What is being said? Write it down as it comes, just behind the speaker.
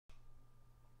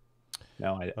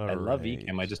No, All I love right.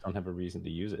 Ecamm. I just don't have a reason to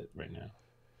use it right now.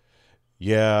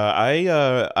 Yeah,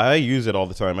 I use it all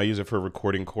the time. I use it for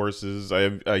recording courses.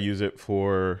 I use it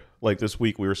for like this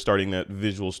week we were starting that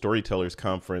visual storytellers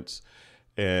conference,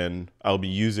 and I'll be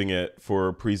using it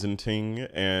for presenting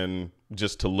and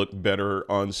just to look better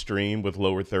on stream with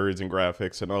lower thirds and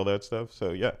graphics and all that stuff.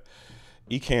 So yeah,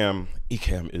 Ecamm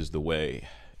is the way.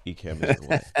 Ecamm is the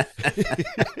way.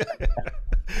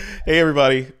 Hey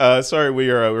everybody, sorry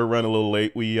we're running a little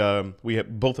late.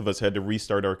 Both of us had to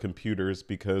restart our computers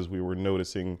because we were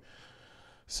noticing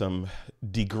some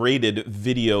degraded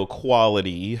video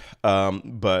quality.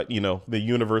 But you know the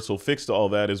universal fix to all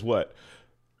that is what?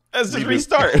 Let's just Reboot.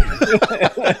 restart.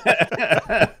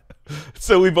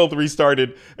 So we both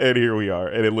restarted, and here we are,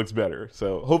 and it looks better.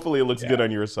 So hopefully it looks Yeah. good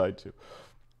on your side too.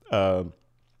 Um,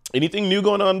 Anything new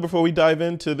going on before we dive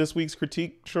into this week's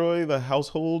critique, Troy? The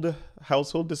household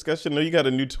discussion. I know you got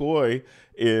a new toy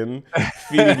in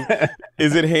feeding.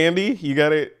 Is it handy? You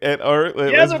got it at art.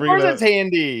 Yes, Let's of bring it course it's up.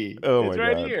 handy. Oh It's my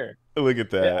right god! here. Look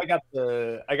at Yeah,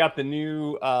 that. I got the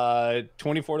new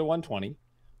 24 to 120,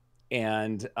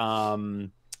 and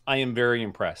I am very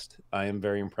impressed. I am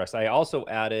very impressed. I also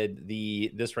added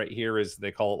this right here is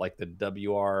they call it like the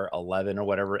WR11 or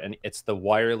whatever, and it's the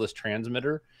wireless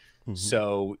transmitter. Mhm.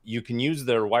 So you can use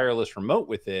their wireless remote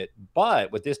with it,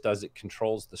 but what this does, it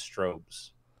controls the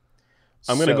strobes.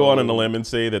 I'm gonna go on a So limb and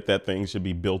say that thing should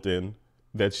be built in.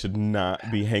 That should not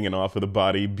be hanging off of the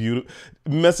body,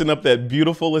 messing up that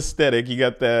beautiful aesthetic. You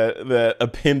got that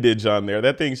appendage on there.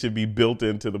 That thing should be built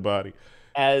into the body.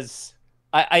 as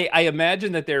I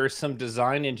imagine that there is some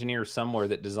design engineer somewhere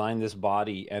that designed this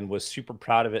body and was super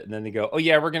proud of it, and then they go, "Oh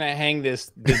yeah, we're gonna hang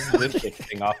this lipstick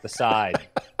thing off the side."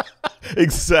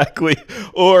 Exactly.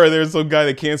 Or there's some guy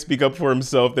that can't speak up for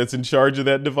himself that's in charge of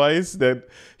that device, that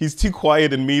he's too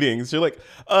quiet in meetings. You're like,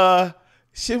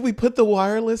 should we put the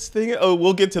wireless thing in? Oh,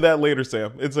 we'll get to that later,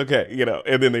 Sam. It's okay, you know.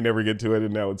 And then they never get to it,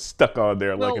 and now it's stuck on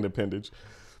there like an Well, appendage.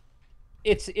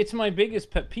 it's my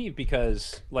biggest pet peeve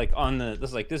because like on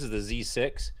this is the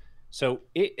Z6, so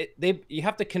you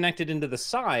have to connect it into the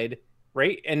side,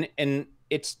 right? And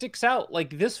it sticks out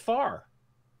like this far,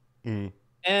 Mm,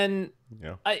 and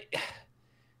yeah. I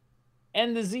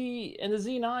and the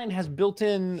Z9 has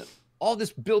built-in all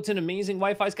this built-in amazing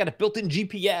Wi-Fi. It's got a built-in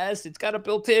GPS. It's got a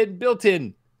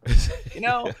built-in. You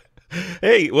know,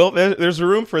 Hey, well, there's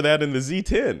room for that in the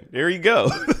Z10. There you go.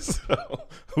 So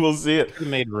we'll see it. should have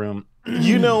made room.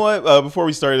 You know what? Before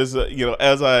we start, you know,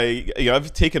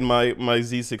 I've taken my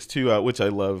Z6 II out, which I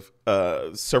love,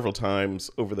 several times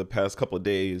over the past couple of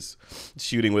days,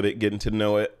 shooting with it, getting to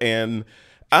know it, and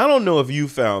I don't know if you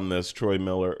found this, Troy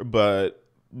Miller, but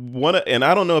and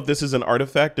I don't know if this is an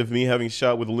artifact of me having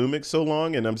shot with Lumix so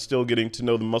long, and I'm still getting to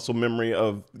know the muscle memory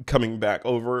of coming back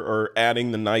over or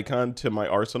adding the Nikon to my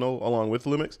arsenal along with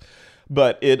Lumix,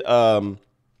 but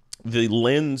the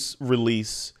lens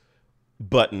release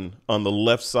button on the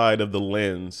left side of the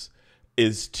lens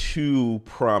is too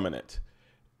prominent.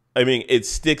 I mean, it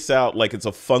sticks out like it's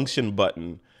a function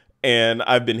button, and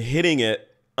I've been hitting it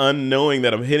unknowing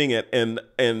that I'm hitting it and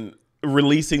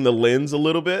releasing the lens a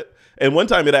little bit. And one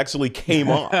time it actually came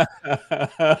off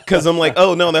because I'm like,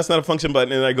 oh no, that's not a function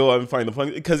button, and I go out and find the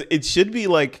function because it should be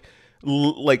like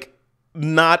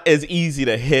not as easy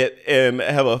to hit and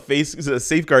have a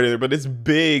safeguard in there, but it's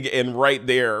big and right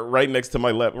there, right next to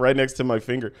right next to my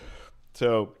finger.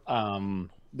 So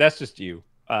That's just you.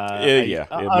 yeah, it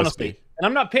must Honestly, be. and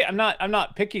I'm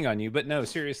not picking on you, but no,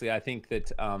 seriously, I think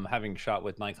that having shot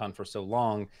with Nikon for so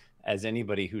long, as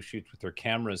anybody who shoots with their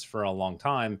cameras for a long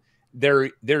time,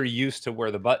 they're used to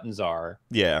where the buttons are,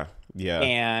 Yeah, yeah.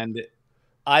 and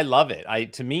I love it. I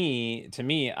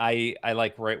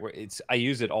like right where I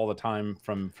use it all the time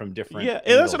from different Yeah,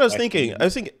 and that's what angles. I was thinking. Actually, I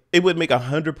think it would make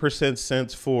 100%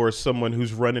 sense for someone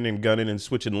who's running and gunning and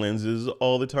switching lenses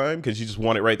all the time because you just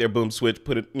want it right there, boom, switch,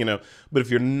 put it, you know. But if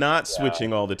you're not yeah,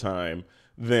 switching all the time,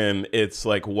 then it's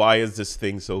like, why is this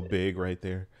thing so big right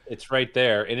there? it's right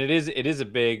there, and it is a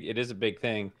big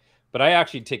thing. But I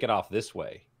actually take it off this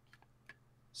way,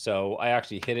 so I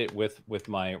actually hit it with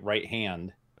my right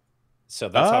hand. So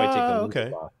that's how I take the Ah, lenses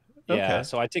okay, off. Yeah, okay.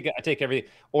 so I take everything.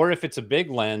 Or if it's a big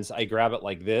lens, I grab it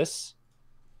like this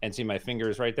and see my finger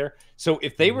is right there. So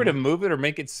if they were Hmm. to move it or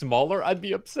make it smaller, I'd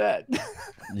be upset.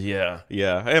 Yeah,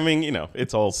 yeah. I mean, you know,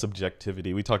 it's all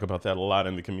subjectivity. We talk about that a lot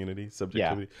in the community, Yeah,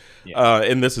 subjectivity. yeah,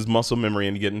 And this is muscle memory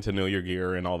and getting to know your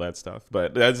gear and all that stuff.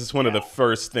 But that's just one of the yeah.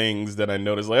 first things that I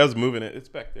noticed. Like I was moving it, it's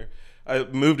back there. I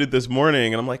moved it this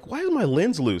morning and I'm like, why is my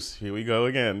lens loose? Here we go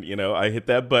again. You know, I hit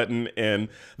that button and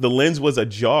the lens was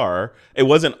ajar. It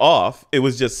wasn't off. It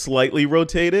was just slightly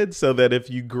rotated so that if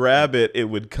you grab it, it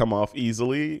would come off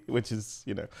easily, which is,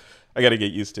 you know, I got to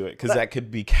get used to it because that could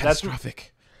be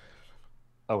catastrophic.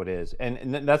 Oh, it is,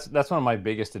 and that's one of my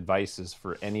biggest advices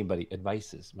for anybody.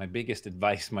 My biggest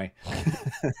advice,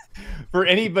 for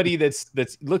anybody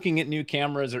that's looking at new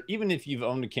cameras, or even if you've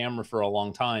owned a camera for a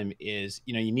long time, is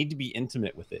you need to be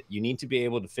intimate with it. You need to be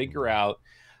able to figure out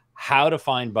how to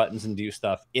find buttons and do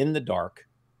stuff in the dark.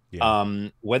 Yeah.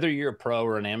 Whether you're a pro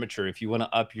or an amateur, if you want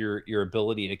to up your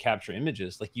ability to capture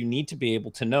images, like you need to be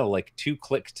able to know, like 2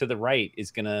 clicks to the right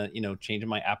is gonna change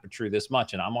my aperture this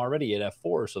much, and I'm already at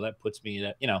f4, so that puts me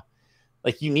at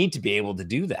like you need to be able to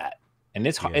do that, and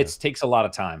it takes a lot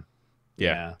of time.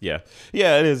 Yeah. It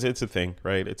is. It's a thing,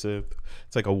 right? It's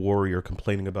like a warrior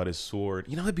complaining about his sword.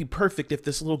 It'd be perfect if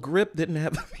this little grip didn't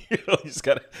have.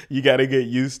 You gotta get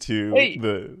used to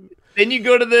Then you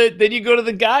go to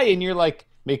the guy and you're like,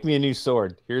 make me a new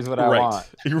sword. Here's what I want.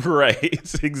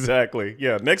 Right. Exactly.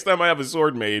 Yeah. Next time I have a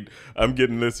sword made, I'm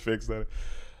getting this fixed.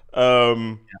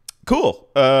 Cool.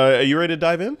 Are you ready to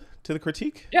dive in to the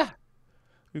critique? Yeah.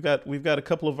 We've got a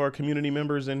couple of our community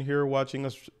members in here watching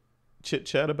us chit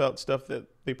chat about stuff that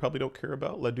they probably don't care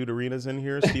about. La Duderina's in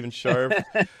here. Stephen Sharp,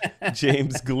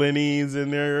 James Glenny's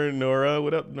in there. Nora,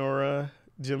 what up, Nora?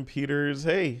 Jim Peters.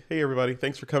 Hey everybody.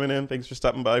 Thanks for coming in. Thanks for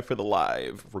stopping by for the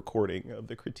live recording of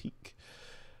the critique.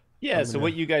 Yeah, so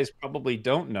what you guys probably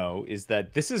don't know is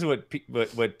that this is what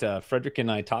Frederick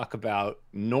and I talk about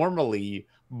normally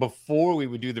before we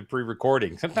would do the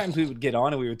pre-recording. Sometimes we would get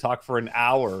on and we would talk for an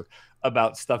hour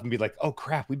about stuff and be like, "Oh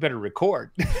crap, we better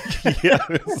record." Yeah,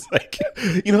 it's like,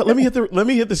 let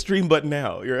me hit the stream button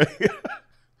now. You're right.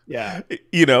 Yeah.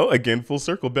 Again, full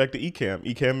circle back to Ecamm.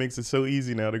 Ecamm makes it so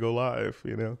easy now to go live.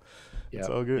 It's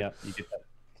all good. Yeah, you get that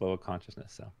flow of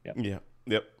consciousness. So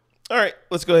Yep. All right,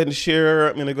 let's go ahead and share.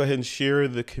 I'm going to go ahead and share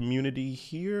the community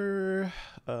here.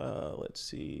 Let's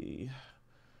see.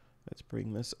 Let's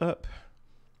bring this up.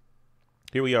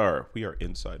 Here we are. We are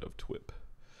inside of TWiP,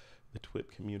 the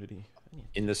TWiP community.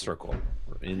 In the circle.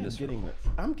 We're in the circle.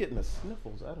 I'm getting the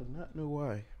sniffles. I do not know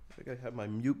why. I think I have my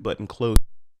mute button closed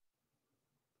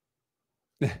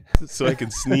so I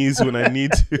can sneeze when I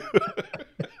need to.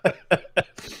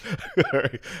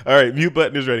 All right. Mute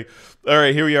button is ready. All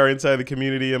right, here we are inside the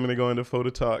community. I'm going to go into photo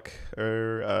talk,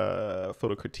 or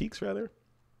photo critiques, rather.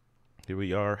 Here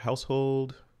we are,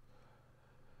 household.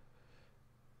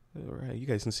 All right, you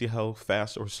guys can see how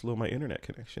fast or slow my internet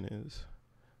connection is.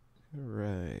 All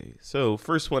right, so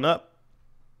first one up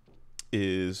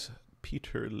is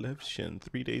Peter Levshin,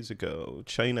 3 days ago.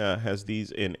 China has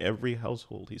these in every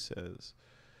household, he says.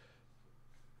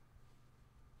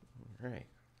 All right.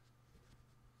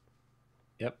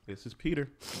 Yep. This is Peter.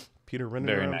 Peter running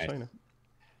Very around nice. China.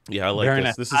 Yeah, I like Very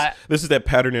this. Nice. This is that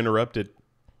pattern interrupted.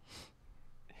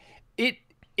 It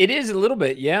is a little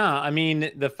bit, yeah. I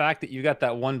mean, the fact that you got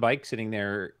that one bike sitting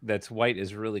there that's white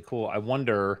is really cool. I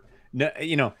wonder,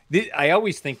 I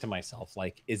always think to myself,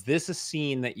 like, is this a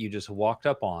scene that you just walked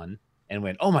up on and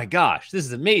went, "Oh my gosh, this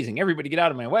is amazing! Everybody get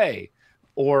out of my way,"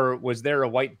 or was there a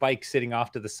white bike sitting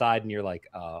off to the side and you're like,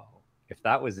 "Oh, if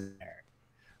that was there."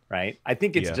 Right. I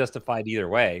think it's justified either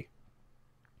way.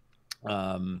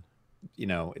 That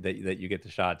you get the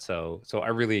shot. So I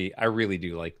really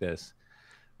do like this.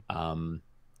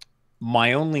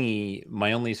 My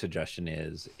only suggestion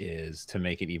is to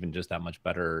make it even just that much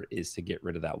better is to get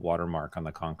rid of that watermark on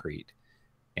the concrete.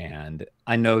 And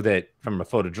I know that from a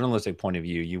photojournalistic point of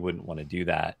view, you wouldn't want to do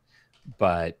that,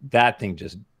 but that thing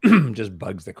just just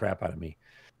bugs the crap out of me.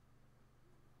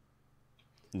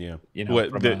 Yeah.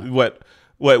 What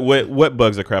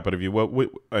bugs the crap out of you? What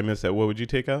I missed that. What would you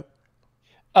take out?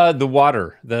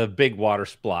 The big water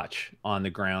splotch on the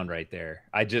ground right there.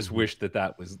 I just wish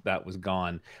that was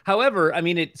gone. However, I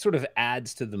mean, it sort of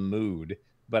adds to the mood,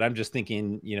 but I'm just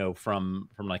thinking, from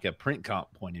like a print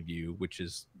comp point of view, which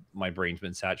is my brain's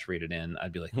been saturated in,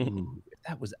 I'd be like, ooh, if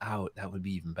that was out, that would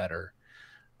be even better.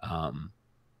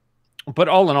 But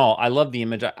all in all, I love the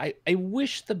image. I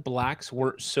wish the blacks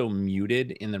weren't so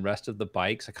muted in the rest of the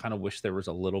bikes. I kind of wish there was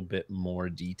a little bit more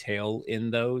detail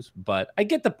in those, but I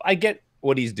get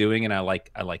what he's doing, and I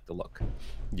like the look.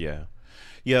 Yeah.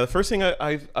 The first thing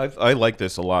I like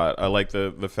this a lot. I like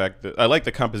the fact that I like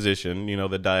the composition.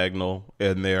 The diagonal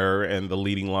in there and the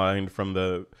leading line from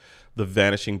the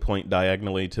vanishing point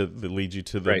diagonally that leads you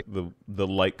to the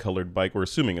light colored bike. We're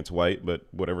assuming it's white, but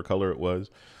whatever color it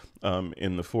was.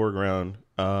 In the foreground.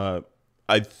 I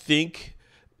think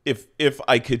if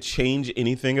I could change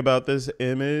anything about this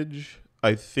image,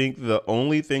 I think the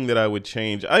only thing that I would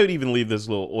change, I would even leave this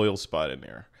little oil spot in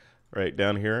there, right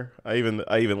down here. I even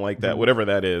like that, Hmm. whatever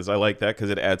that is. I like that because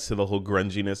it adds to the whole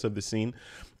grunginess of the scene.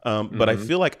 But I Hmm.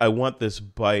 feel like I want this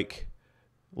bike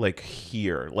like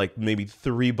here, like maybe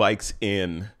 3 bikes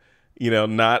in,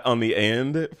 not on the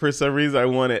end for some reason. I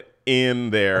want it in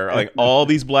there, like all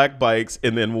these black bikes,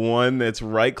 and then one that's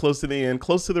right close to the end,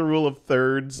 close to the rule of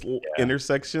thirds Yeah.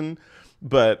 intersection,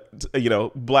 but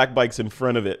black bikes in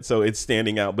front of it, so it's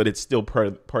standing out, but it's still part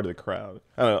of the crowd.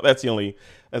 I don't know. That's the only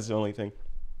thing.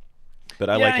 But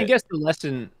I Yeah, like I it. guess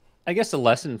the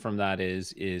lesson from that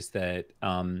is that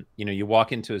you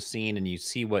walk into a scene and you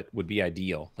see what would be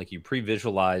ideal. Like you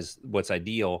pre-visualize what's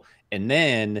ideal, and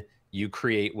then you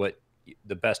create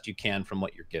the best you can from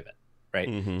what you're given, right?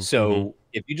 Hmm. Hmm. So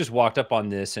if you just walked up on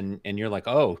this and you're like,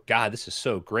 "Oh God, this is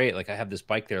so great. Like I have this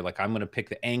bike there, like I'm gonna pick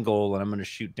the angle and I'm gonna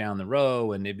shoot down the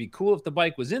row, and it'd be cool if the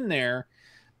bike was in there."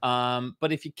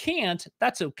 But if you can't,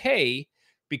 that's okay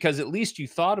because at least you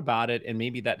thought about it and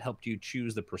maybe that helped you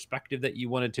choose the perspective that you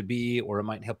wanted to be, or it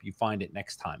might help you find it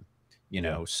next time.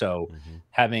 Yeah. So Hmm.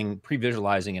 having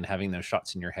pre-visualizing and having those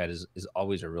shots in your head is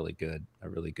always a really good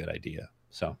idea.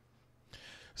 So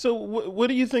So what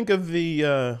do you think of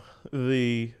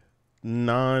the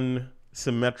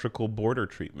non-symmetrical border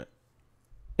treatment?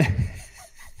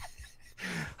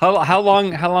 how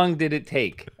long did it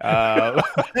take?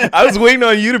 I was waiting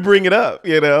on you to bring it up.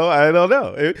 I don't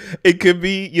know. It could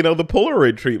be, the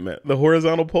Polaroid treatment, the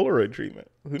horizontal Polaroid treatment.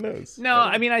 Who knows? No, I don't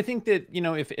I know. mean, I think that,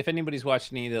 if anybody's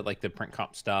watched any of the like the print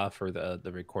comp stuff or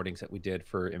the recordings that we did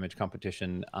for image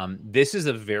competition, this is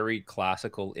a very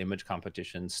classical image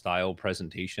competition style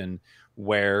presentation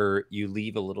where you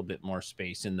leave a little bit more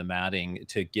space in the matting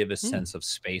to give a Hmm. sense of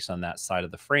space on that side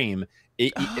of the frame,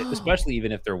 Oh, especially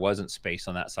even if there wasn't space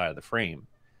on that side of the frame.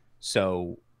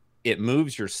 So it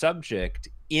moves your subject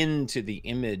into the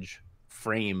image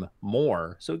frame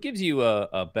more. So it gives you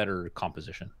a better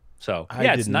composition. So I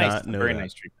yeah, did it's nice. not It's a know very that.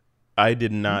 nice treatment. I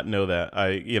did Mhm. not know that.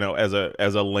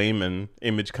 As a layman,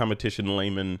 image competition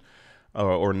layman,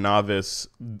 or novice,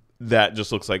 that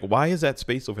just looks like, why is that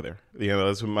space over there?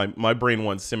 That's what my brain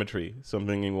wants symmetry. So I'm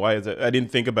thinking, why is it? I didn't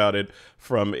think about it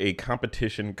from a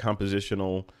competition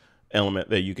compositional element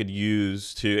that you could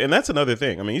use to, and that's another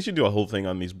thing. I mean, you should do a whole thing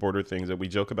on these border things that we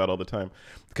joke about all the time,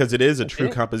 because it is a true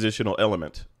Okay. compositional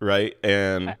element, right?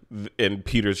 And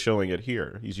Peter's showing it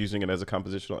here. He's using it as a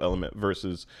compositional element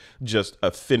versus just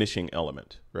a finishing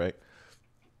element, right?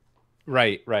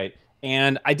 Right, right.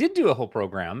 And I did do a whole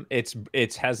program. It's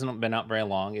hasn't been out very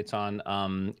long. It's on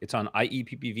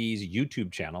IEPPV's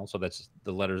YouTube channel. So that's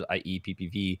the letters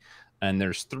IEPPV. And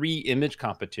there's 3 image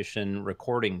competition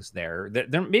recordings there.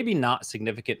 They're maybe not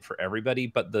significant for everybody,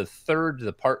 but the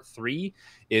part 3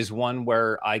 is one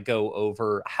where I go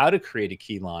over how to create a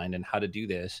key line and how to do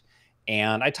this.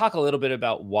 And I talk a little bit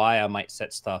about why I might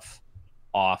set stuff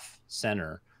off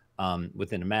center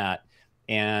within a mat.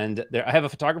 And there, I have a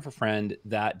photographer friend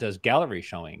that does gallery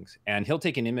showings, and he'll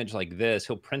take an image like this,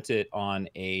 he'll print it on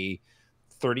a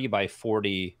 30 by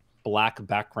 40 black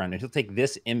background, and he'll take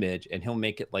this image and he'll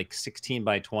make it like 16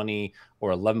 by 20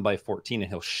 or 11 by 14,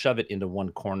 and he'll shove it into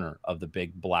one corner of the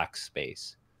big black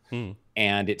space. Hmm.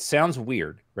 And it sounds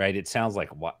weird, right? It sounds like,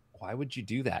 what? Why would you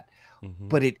do that? Mm-hmm.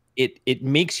 But it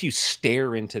makes you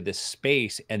stare into this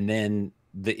space, and then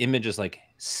the image is like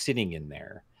sitting in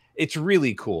there. It's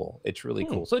really cool. It's really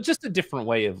Hmm. cool. So it's just a different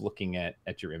way of looking at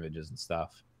your images and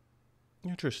stuff.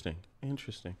 Interesting.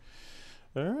 Interesting.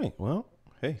 All right. Well,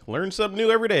 hey, learn something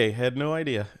new every day. Had no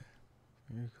idea.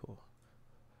 Very cool.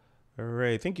 All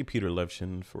right. Thank you, Peter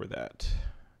Levshin, for that.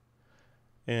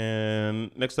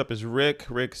 And next up is Rick.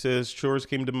 Rick says chores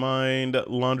came to mind,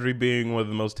 laundry being one of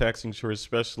the most taxing chores,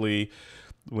 especially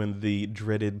when the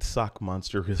dreaded sock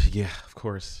monster really, yeah, of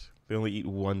course. They only eat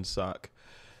one sock.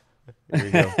 There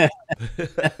you go.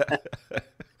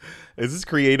 This is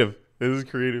creative. This is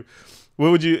creative.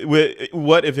 What,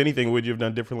 if anything, would you have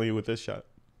done differently with this shot?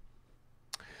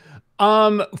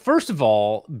 First of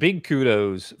all, big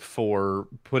kudos for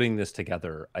putting this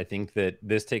together. I think that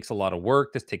this takes a lot of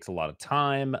work. This takes a lot of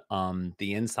time.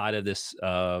 The inside of this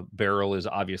barrel is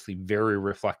obviously very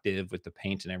reflective with the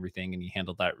paint and everything, and you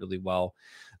handled that really well.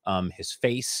 His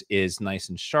face is nice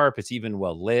and sharp. It's even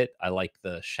well lit. I like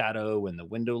the shadow and the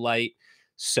window light.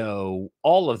 So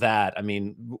all of that, I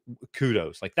mean,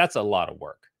 kudos. Like that's a lot of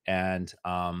work and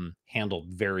handled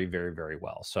very, very, very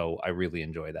well. So I really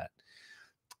enjoy that.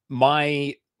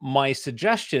 My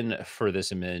suggestion for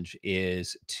this image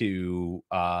is to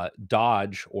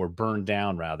dodge or burn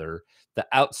down rather the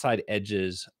outside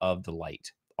edges of the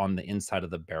light on the inside of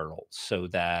the barrel so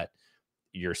that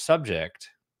your subject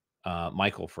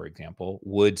Michael, for example,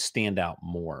 would stand out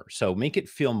more. So make it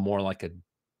feel more like a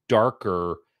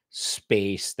darker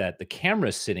space that the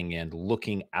camera's sitting in,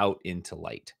 looking out into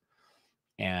light.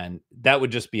 And that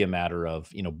would just be a matter of,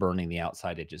 burning the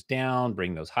outside edges down,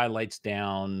 bring those highlights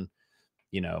down,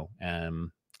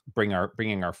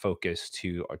 bringing our focus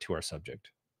to our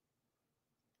subject.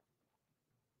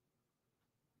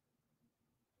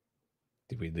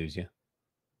 Did we lose you?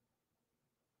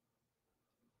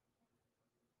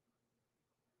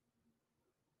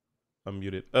 I'm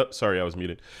muted. Oh, sorry, I was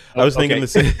muted. I Oh, was thinking okay. the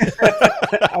same.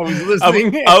 I was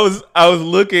listening. I was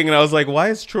looking, and I was like, "Why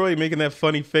is Troy making that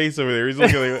funny face over there?" He's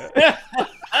looking like.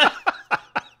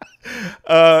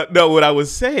 No, what I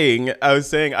was saying,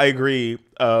 I agree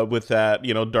with that.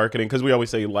 Darkening, because we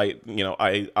always say light.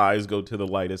 Eyes go to the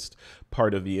lightest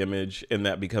part of the image, and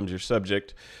that becomes your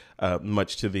subject.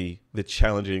 Much to the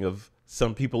challenging of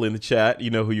some people in the chat. You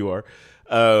know who you are.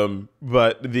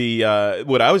 But the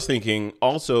what I was thinking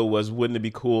also was, wouldn't it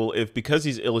be cool if, because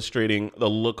he's illustrating the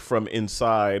look from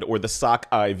inside, or the sock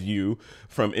eye view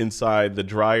from inside the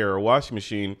dryer or washing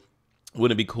machine,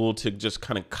 wouldn't it be cool to just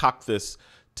kind of cock this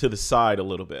to the side a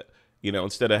little bit?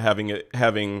 Instead of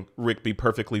having Rick be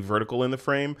perfectly vertical in the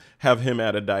frame, have him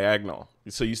at a diagonal.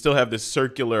 So you still have this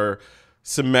circular,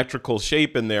 symmetrical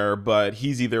shape in there, but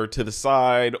he's either to the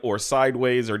side or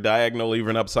sideways or diagonal,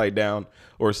 even upside down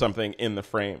or something in the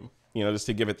frame. Just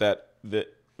to give it that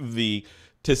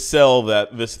to sell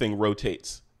that this thing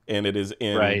rotates and it is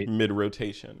in Right. mid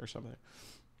rotation or something.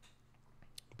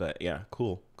 But yeah,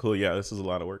 cool. Yeah, this is a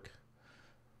lot of work.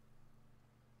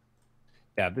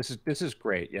 Yeah, this is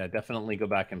great. Yeah, definitely go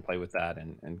back and play with that,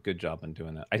 and good job on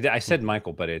doing that. I said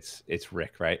Michael, but it's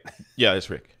Rick, right? Yeah, it's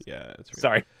Rick. Yeah, it's Rick.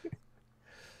 Sorry.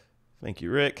 Thank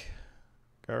you, Rick.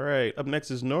 All right. Up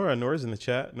next is Nora. Nora's in the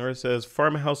chat. Nora says,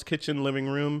 farmhouse, kitchen, living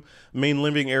room, main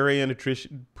living area in a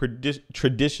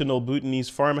traditional Bhutanese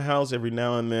farmhouse. Every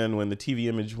now and then, when the TV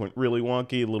image went really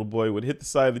wonky, a little boy would hit the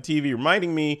side of the TV,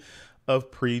 reminding me of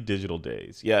pre-digital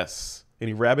days. Yes.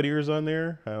 Any rabbit ears on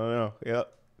there? I don't know.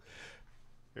 Yep.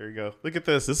 There you go. Look at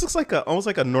this. This looks like almost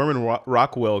like a Norman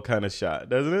Rockwell kind of shot,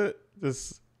 doesn't it?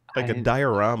 This like a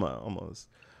diorama almost.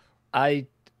 I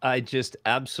just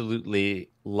absolutely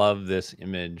love this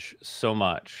image so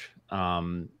much.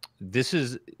 This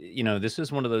is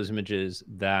one of those images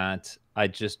that I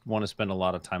just want to spend a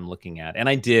lot of time looking at. And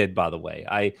I did, by the way.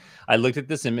 I looked at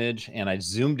this image and I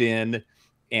zoomed in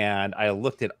and I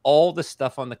looked at all the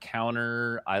stuff on the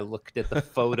counter. I looked at the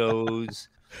photos.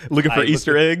 Looking for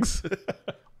Easter eggs.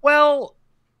 Well,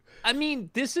 I mean,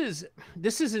 this is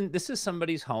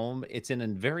somebody's home. It's in a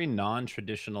very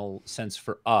non-traditional sense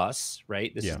for us,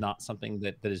 right? This is not something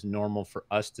that is normal for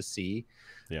us to see.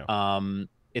 Yeah.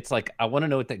 It's like, I want to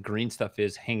know what that green stuff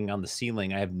is hanging on the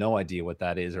ceiling. I have no idea what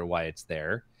that is or why it's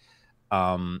there.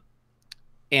 And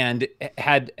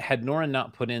had Nora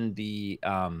not put in the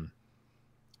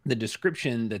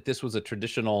description that this was a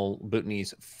traditional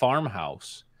Bhutanese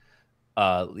farmhouse,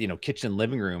 kitchen,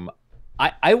 living room,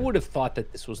 I would have thought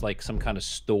that this was like some kind of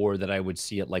store that I would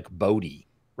see at like Bodie,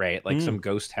 right? Like some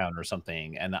ghost town or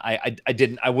something. And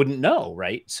I wouldn't know,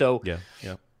 right? So yeah.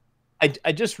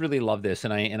 I just really love this,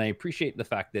 and I appreciate the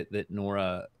fact that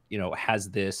Nora, has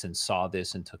this and saw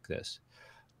this and took this.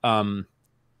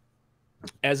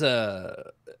 As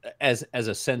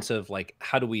a sense of like,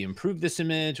 how do we improve this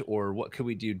image, or what could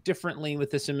we do differently with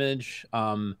this image?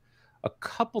 A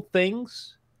couple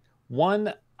things.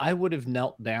 One, I would have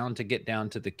knelt down to get down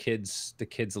to the kids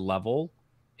level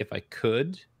if I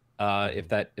could, if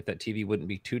that TV wouldn't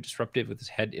be too disruptive with his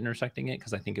head intersecting it,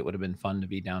 because I think it would have been fun to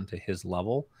be down to his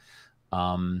level.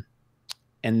 And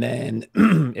then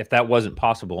if that wasn't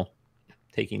possible,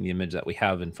 taking the image that we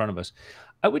have in front of us,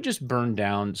 I would just burn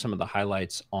down some of the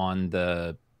highlights on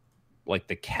the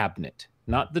cabinet,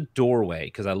 not the doorway,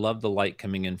 because I love the light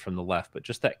coming in from the left, but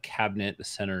just that cabinet, the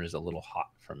center is a little hot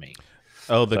for me.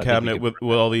 Oh, the cabinet with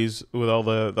all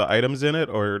the items in it,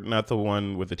 or not the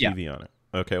one with the TV on it?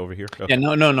 Okay, over here. Okay.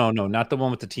 Yeah, no, not the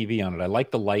one with the TV on it. I like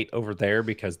the light over there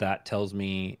because that tells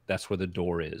me that's where the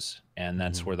door is and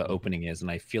that's where the opening is,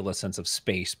 and I feel a sense of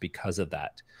space because of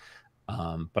that.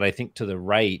 But I think to the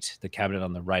right, the cabinet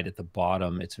on the right at the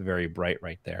bottom, it's very bright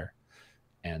right there,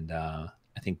 and I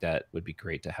think that would be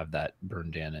great to have that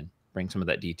burned in and bring some of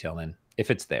that detail in if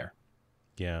it's there.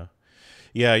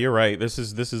 Yeah, you're right. This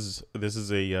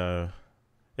is a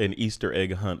an Easter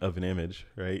egg hunt of an image,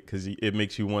 right? Because it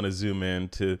makes you want to zoom in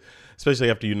to,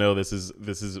 especially after this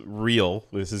is real.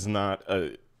 This is not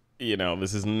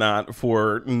this is not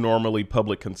for normally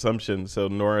public consumption. So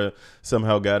Nora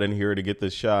somehow got in here to get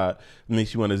this shot. It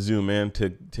makes you want to zoom in to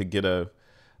get a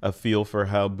a feel for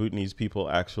how Bhutanese people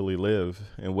actually live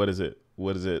and what does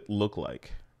it look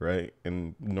like, right?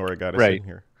 And Nora got us in Right.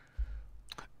 here.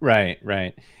 Right,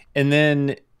 right. And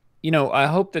then, I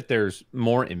hope that there's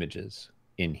more images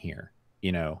in here,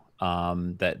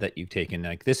 that you've taken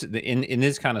like this in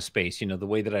this kind of space, the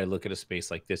way that I look at a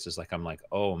space like this is like I'm like,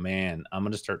 "Oh man, I'm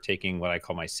going to start taking what I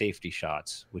call my safety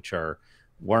shots, which are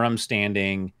where I'm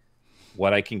standing,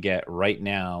 what I can get right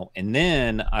now." And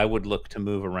then I would look to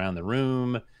move around the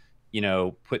room,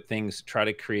 put things, try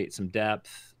to create some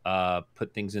depth,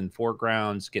 put things in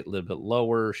foregrounds, get a little bit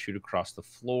lower, shoot across the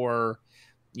floor.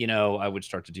 I would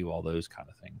start to do all those kind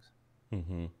of things.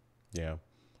 Mm-hmm. Yeah.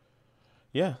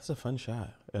 Yeah, it's a fun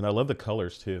shot. And I love the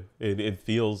colors too. It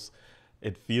feels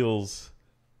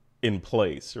in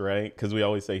place, right? Because we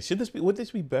always say, would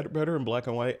this be better in black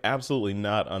and white? Absolutely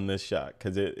not on this shot,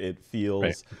 because it Right.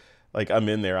 feels like I'm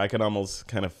in there. I can almost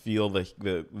kind of feel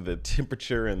the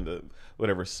temperature and the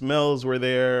whatever smells were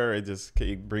there.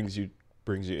 It brings you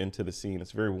into the scene.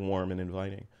 It's very warm and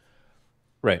inviting.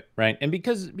 Right. Right. And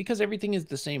because everything is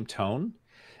the same tone,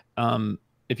 um,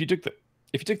 if you took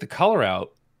the color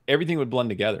out, everything would blend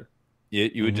together.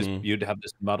 You would Mm-hmm. you'd have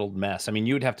this muddled mess. I mean,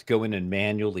 you would have to go in and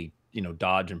manually,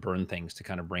 dodge and burn things to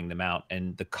kind of bring them out.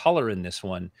 And the color in this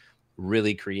one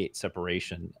really creates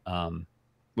separation,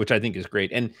 which I think is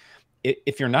great. And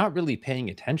if you're not really paying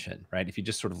attention, right? If you're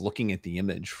just sort of looking at the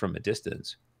image from a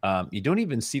distance, you don't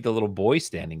even see the little boy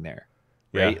standing there,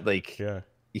 Yeah. right? Like Yeah.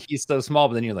 he's so small,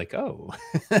 but then you're like, oh,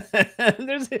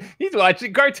 he's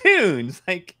watching cartoons.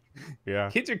 Like Yeah.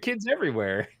 kids are kids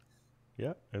everywhere.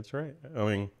 Yeah. That's right. I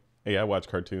mean, hey, I watch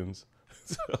cartoons.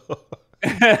 So.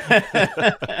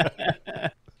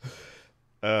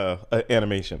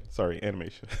 Animation. Sorry,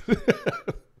 animation.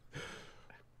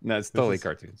 No, it's This totally is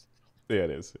cartoons. Yeah,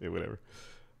 it is. Whatever.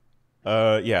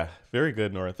 Yeah, very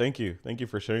good, Nora. Thank you. Thank you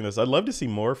for sharing this. I'd love to see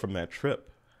more from that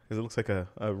trip because it looks like a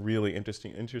really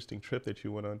interesting trip that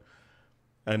you went on.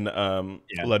 And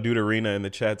Yeah. La Duderina in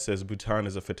the chat says Bhutan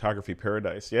is a photography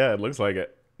paradise. Yeah, it looks like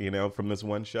it, from this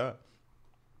one shot.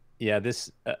 Yeah,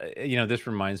 this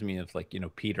reminds me of like,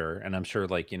 Peter, and I'm sure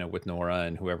like, with Nora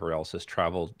and whoever else has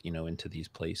traveled, into these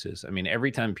places. I mean,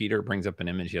 every time Peter brings up an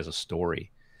image, he has a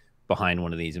story behind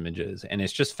one of these images, and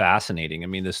it's just fascinating. I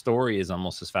mean, the story is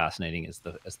almost as fascinating as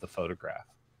the photograph.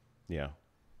 Yeah.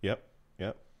 Yep.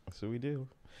 Yep. That's what we do.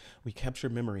 We capture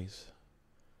memories.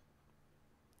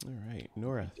 All right,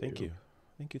 Nora, thank you.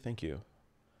 Thank you. Thank you.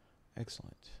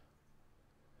 Excellent.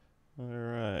 All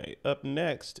right. Up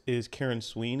next is Karen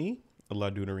Sweeney, La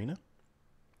Dunarina.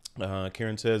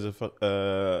 Karen says, if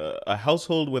a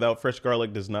household without fresh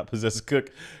garlic does not possess a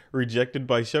cook, rejected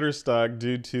by Shutterstock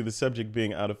due to the subject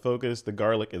being out of focus, the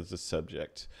garlic is the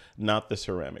subject, not the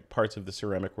ceramic. Parts of the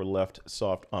ceramic were left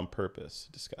soft on purpose.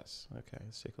 Discuss. Okay,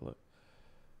 let's take a look.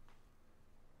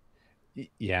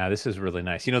 Yeah, this is really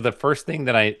nice. The first thing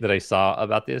that I saw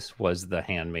about this was the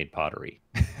handmade pottery.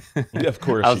 Of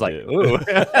course I you was like, did. ooh.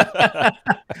 I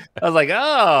was like,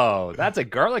 oh, that's a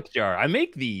garlic jar. I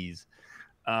make these.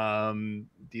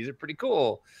 These are pretty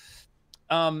cool.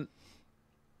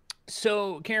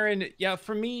 So Karen, yeah,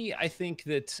 for me, I think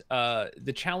that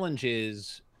the challenge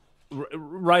is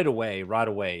right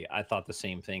away, I thought the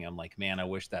same thing. I'm like, man, I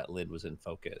wish that lid was in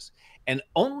focus. And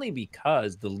only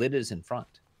because the lid is in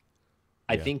front.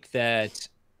 I Yeah. think that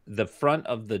the front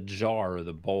of the jar or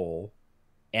the bowl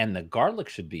and the garlic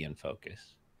should be in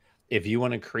focus. If you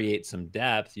want to create some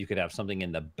depth, you could have something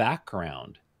in the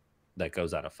background that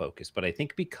goes out of focus. But I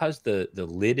think because the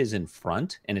lid is in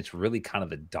front and it's really kind of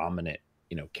the dominant,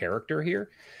 character here,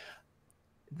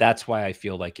 that's why I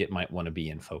feel like it might want to be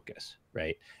in focus,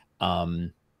 right?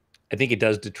 Um, I think it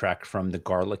does detract from the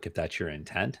garlic if that's your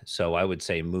intent. So I would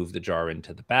say move the jar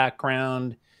into the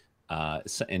background,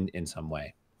 in some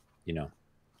way, you know.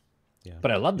 Yeah.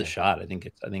 But I love the Yeah. shot. I think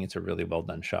it's a really well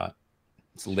done shot.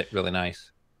 It's lit really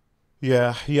nice.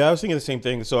 Yeah. Yeah. I was thinking the same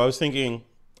thing. So I was thinking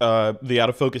the out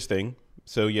of focus thing.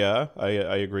 So yeah, I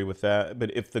agree with that.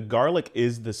 But if the garlic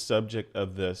is the subject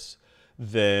of this,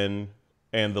 then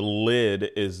and the lid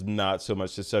is not so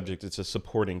much the subject, it's a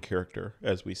supporting character,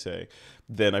 as we say,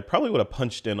 then I probably would have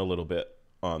punched in a little bit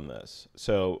on this.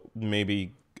 So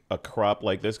maybe a crop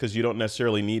like this, because you don't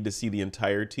necessarily need to see the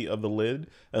entirety of the lid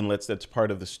unless that's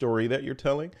part of the story that you're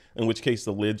telling, in which case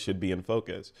the lid should be in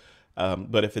focus.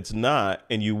 But if it's not,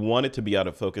 and you want it to be out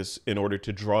of focus in order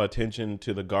to draw attention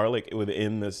to the garlic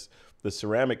within the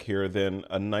ceramic here, then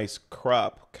a nice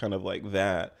crop kind of like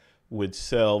that would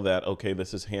sell that, okay,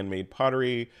 this is handmade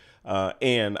pottery,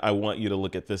 and I want you to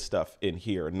look at this stuff in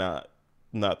here, not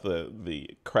the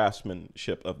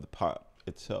craftsmanship of the pot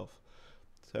itself.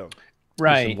 So just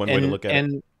Right. one way to look at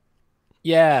it.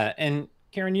 Yeah, and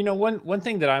Karen, one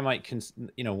thing that I might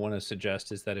want to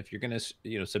suggest is that if you're going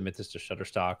to submit this to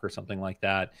Shutterstock or something like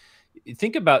that,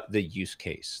 think about the use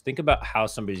case. Think about how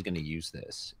somebody's going to use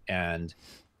this, and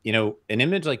an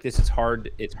image like this is hard.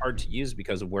 It's hard to use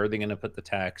because of where they're going to put the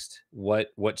text.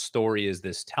 What story is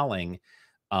this telling?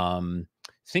 Um,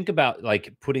 think about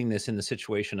like putting this in the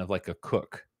situation of like a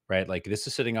cook, right? Like this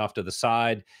is sitting off to the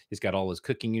side. He's got all his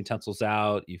cooking utensils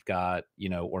out. You've got,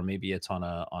 or maybe it's on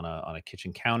a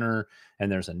kitchen counter,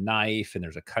 and there's a knife and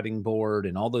there's a cutting board,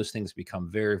 and all those things become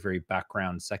very, very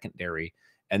background secondary.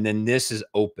 And then this is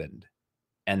opened,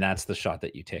 and that's the shot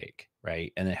that you take,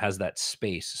 right? And it has that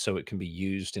space so it can be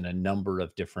used in a number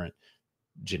of different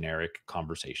generic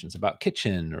conversations about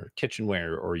kitchen or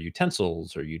kitchenware or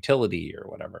utensils or utility or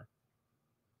whatever.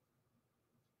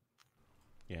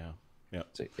 Yeah. Yeah.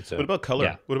 It's a What about color?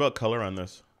 yeah. What about color on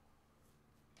this?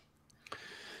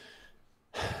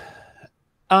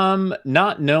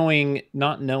 Not knowing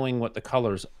what the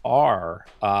colors are,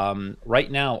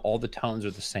 right now all the tones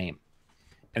are the same.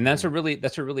 And that's a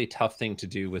really tough thing to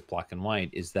do with black and white,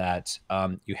 is that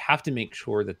you have to make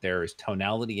sure that there is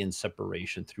tonality and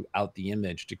separation throughout the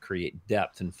image to create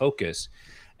depth and focus.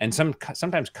 And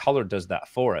sometimes color does that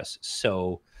for us.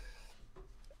 So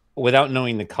without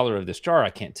knowing the color of this jar, I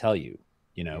can't tell you,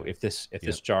 if this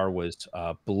jar was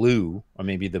blue, or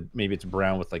maybe it's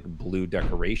brown with like blue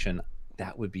decoration,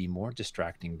 that would be more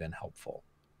distracting than helpful,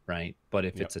 right? But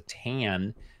if it's a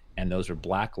tan and those are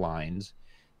black lines,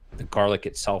 the garlic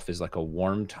itself is like a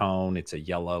warm tone, it's a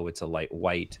yellow, it's a light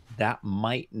white, that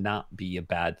might not be a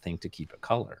bad thing to keep a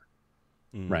color,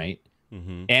 right?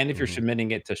 And if you're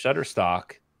submitting it to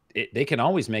Shutterstock, they can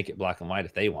always make it black and white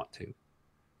if they want to.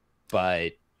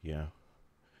 But and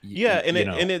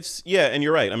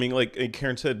you're right. I mean, like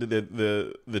Karen said,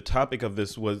 the topic of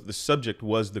this was, the subject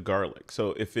was the garlic.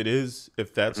 So if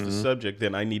that's the subject,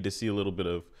 then I need to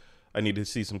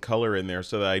see some color in there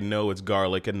so that I know it's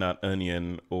garlic and not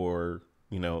onion or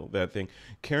that thing.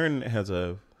 Karen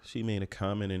she made a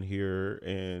comment in here,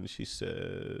 and she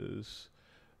says,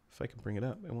 if I can bring it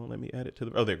up, it won't let me add it to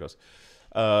the. Oh, there it goes.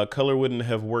 Color wouldn't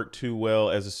have worked too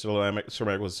well as a ceramic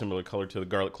was a similar color to the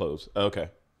garlic cloves. Okay.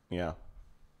 Yeah.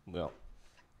 Well.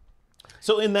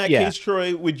 So in that case,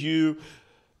 Troy, would you,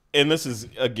 and this is,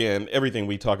 again, everything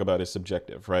we talk about is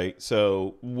subjective, right?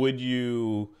 So would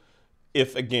you,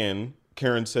 if, again,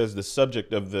 Karen says the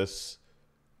subject of this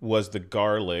was the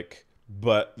garlic,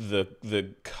 but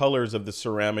the colors of the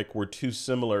ceramic were too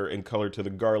similar in color to the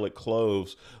garlic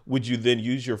cloves, would you then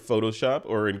use your Photoshop,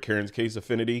 or in Karen's case,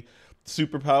 Affinity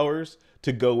superpowers,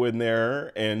 to go in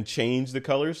there and change the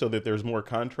color so that there's more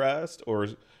contrast, or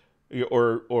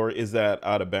is that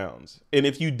out of bounds? And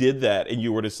if you did that and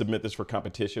you were to submit this for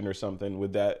competition or something,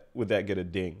 would that get a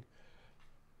ding?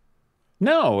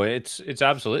 No, it's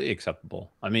absolutely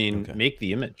acceptable. I mean, make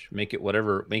the image, make it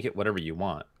whatever you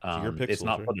want. Your pixels, it's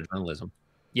not right? photojournalism.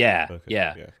 Yeah.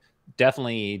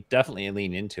 Definitely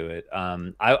lean into it.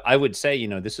 I would say,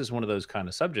 this is one of those kind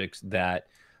of subjects that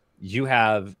you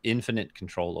have infinite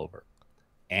control over.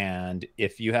 And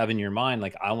if you have in your mind,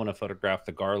 like, I want to photograph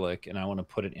the garlic and I want to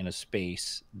put it in a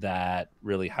space that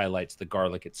really highlights the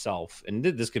garlic itself. And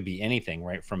this could be anything,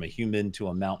 right? From a human to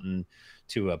a mountain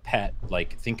to a pet.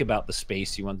 Like, think about the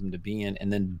space you want them to be in,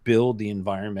 and then build the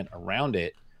environment around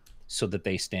it so that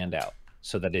they stand out,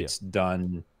 so that it's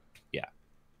done. Yeah.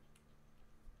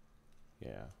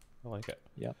 Yeah. I like it.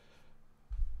 Yeah.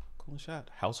 Cool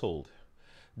shot. Household.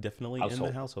 Definitely in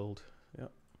the household. Yeah.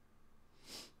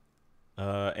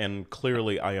 And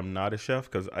clearly I am not a chef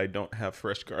because I don't have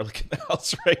fresh garlic in the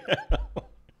house right now.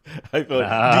 I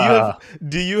thought,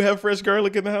 do you have fresh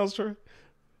garlic in the house, Troy?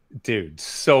 Dude,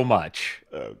 so much.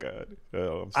 Oh God.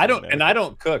 Oh, I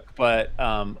don't cook, but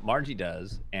Margie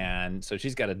does. And so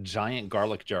she's got a giant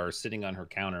garlic jar sitting on her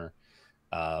counter,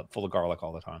 full of garlic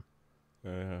all the time.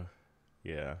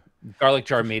 Yeah. Garlic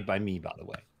jar made by me, by the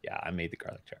way. Yeah, I made the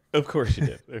garlic jar. Of course you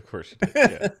did. Of course you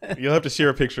did. Yeah. You'll have to share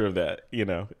a picture of that,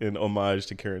 in homage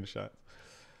to Karen's shot.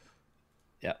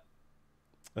 Yeah.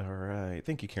 All right.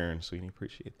 Thank you, Karen, sweetie.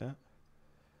 Appreciate that.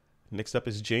 Next up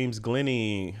is James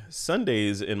Glennie.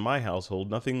 Sundays in my household,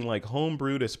 nothing like home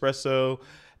brewed espresso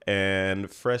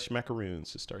and fresh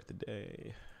macaroons to start the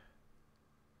day.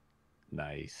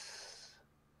 Nice.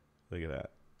 Look at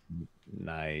that.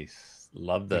 Nice.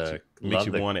 Love the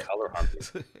color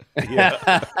harmony.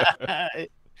 Yeah.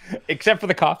 Except for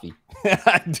the coffee.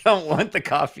 I don't want the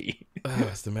coffee.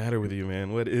 What's the matter with you,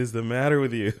 man? What is the matter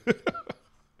with you?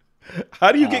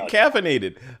 How do you get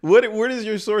caffeinated? What is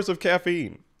your source of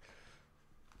caffeine?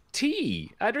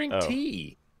 Tea. I drink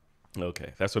tea.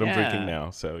 Okay, that's what I'm drinking Yeah, now.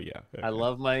 So yeah. Okay. I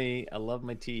love my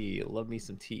tea. I love me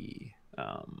some tea.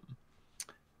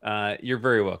 You're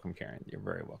very welcome, Karen. You're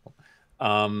very welcome.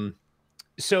 Um,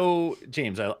 so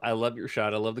James, I love your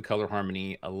shot. I love the color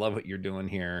harmony. I love what you're doing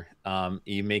here.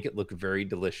 You make it look very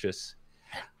delicious.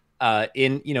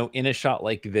 In in a shot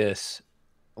like this,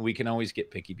 we can always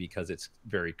get picky because it's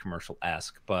very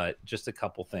commercial-esque, but just a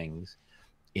couple things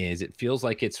is it feels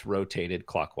like it's rotated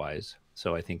clockwise.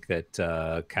 So I think that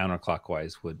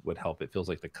counterclockwise would help. It feels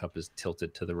like the cup is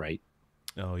tilted to the right.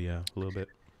 Oh yeah, a little bit.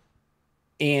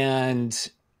 And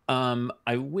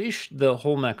I wish the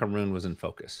whole macaroon was in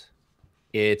focus.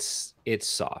 It's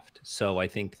soft. So I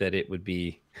think that it would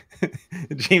be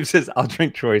James says, I'll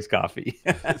drink Troy's coffee.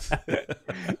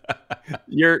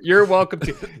 You're welcome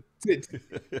to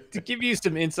to give you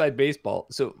some inside baseball.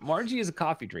 So Margie is a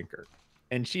coffee drinker,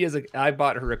 and she has a. I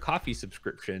bought her a coffee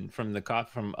subscription from the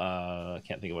coffee from I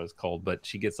can't think of what it's called, but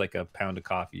she gets like a pound of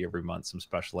coffee every month, some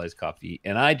specialized coffee,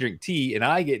 and I drink tea, and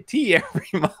I get tea every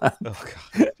Oh month.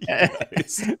 god, you and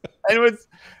guys.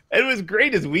 it was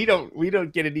great as we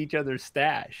don't get in each other's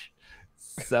stash,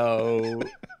 so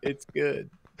it's good.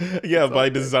 Yeah, It's by all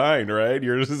good. design, right?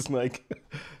 You're just like,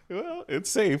 well, it's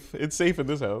safe. It's safe in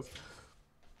this house.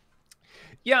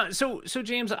 Yeah, so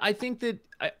James, I think that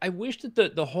I wish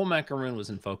that the whole macaroon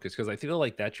was in focus because I feel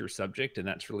like that's your subject and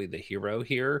that's really the hero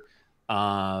here.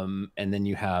 And then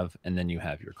you have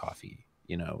your coffee,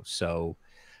 So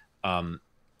um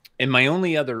and my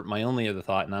only other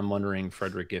thought, and I'm wondering,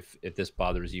 Frederick, if this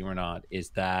bothers you or not, is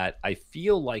that I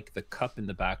feel like the cup in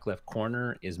the back left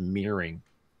corner is mirroring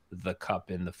the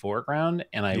cup in the foreground,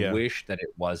 and I Yeah. wish that it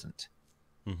wasn't.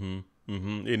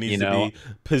 It needs You to know, be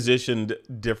positioned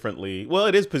differently. Well,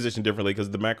 it is positioned differently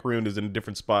because the macaroon is in a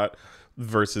different spot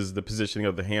versus the positioning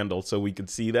of the handle, so we could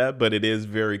see that. But it is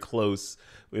very close.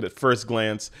 At first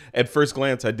glance,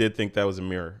 I did think that was a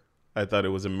mirror. I thought it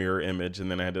was a mirror image, and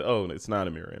then I had to. Oh, it's not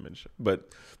a mirror image, but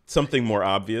something more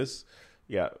obvious.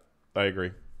 Yeah, I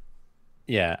agree.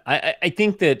 yeah, I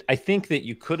think that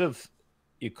you could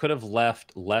have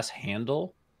left less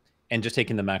handle and just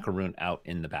taken the macaroon out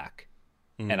in the back.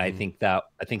 And I Hmm. think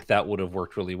that would have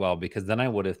worked really well because then I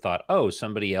would have thought, oh,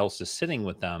 somebody else is sitting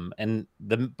with them.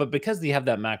 But because you have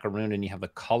that macaroon and you have the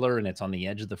color and it's on the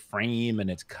edge of the frame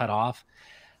and it's cut off,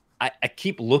 I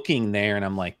keep looking there and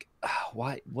I'm like, "Ah,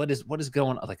 why? What is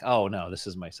going on?" Like, oh no, this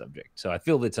is my subject. So I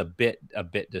feel it's a bit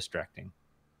distracting.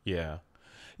 Yeah.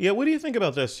 Yeah, what do you think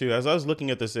about this too? As I was looking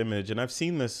at this image, and I've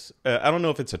seen this, I don't know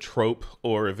if it's a trope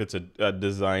or if it's a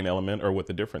design element or what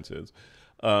the difference is,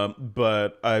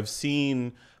 but I've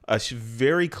seen a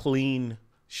very clean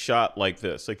shot like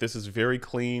this. Like this is very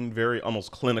clean, very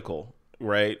almost clinical,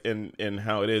 right? In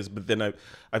how it is. But then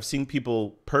I've seen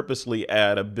people purposely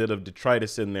add a bit of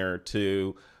detritus in there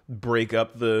to break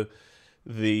up the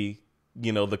the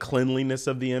cleanliness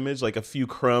of the image, like a few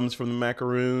crumbs from the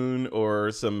macaroon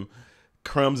or some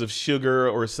crumbs of sugar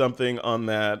or something on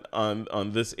that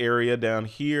on this area down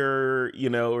here,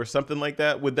 or something like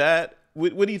that. What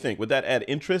do you think? Would that add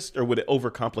interest or would it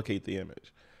overcomplicate the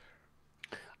image?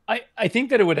 I think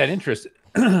that it would add interest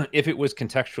if it was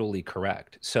contextually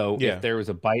correct. So if Yeah. there was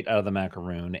a bite out of the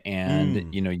macaroon and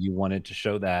Mm. you wanted to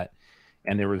show that,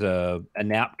 and there was a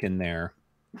napkin there,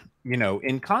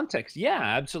 in context, yeah,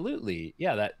 absolutely,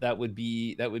 yeah, that would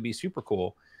be super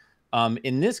cool.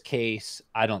 In this case,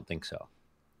 I don't think so.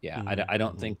 Yeah, I, Hmm. don't- I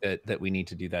don't Hmm. think that we need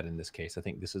to do that in this case. I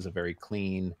think this is a very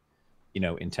clean,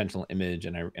 intentional image,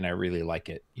 and I really like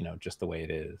it, just the way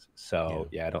it is. Yeah. So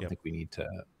yeah, Yep. I don't think I need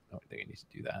to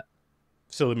do that.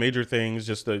 So the major things,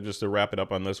 just to wrap it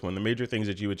up on this one, the major things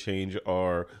that you would change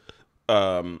are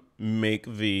make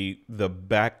the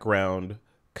background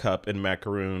cup and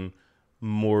macaroon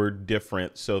more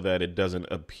different so that it doesn't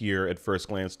appear at first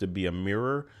glance to be a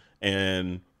mirror,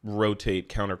 and rotate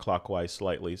counterclockwise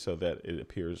slightly so that it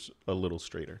appears a little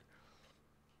straighter.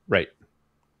 Right,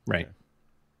 Okay. right,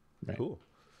 right. Cool.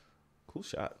 Cool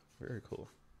shot. Very cool.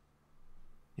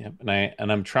 Yep.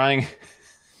 And I'm trying.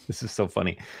 This is so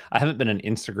funny. I haven't been on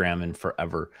Instagram in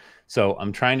forever, so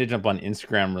I'm trying to jump on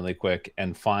Instagram really quick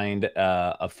and find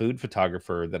a food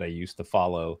photographer that I used to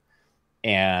follow,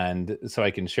 and so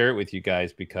I can share it with you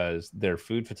guys because their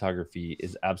food photography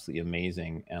is absolutely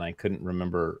amazing, and I couldn't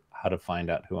remember how to find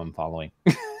out who I'm following.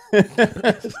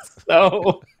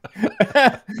 So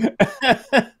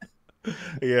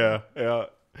Yeah, yeah.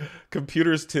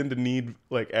 Computers tend to need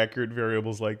like accurate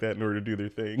variables like that in order to do their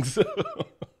things.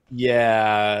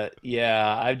 yeah,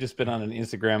 yeah, I've just been on an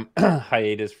Instagram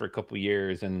hiatus for a couple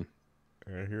years, and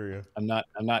I hear you. I'm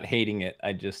not hating it.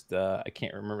 I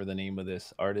can't remember the name of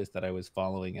this artist that I was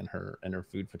following, and her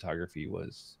food photography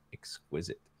was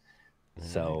exquisite. All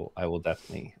right. So I will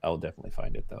definitely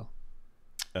find it though.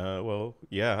 Well,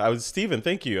 yeah, I was Steven.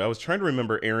 Thank you. I was trying to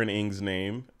remember Erin Ng's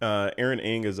name. Erin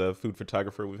Ng is a food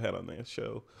photographer we've had on the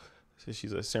show. So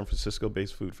she's a San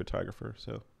Francisco-based food photographer.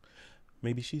 So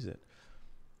maybe she's it.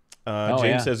 Oh James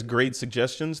yeah. says, great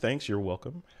suggestions. Thanks. You're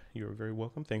welcome. You're very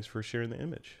welcome. Thanks for sharing the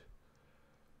image.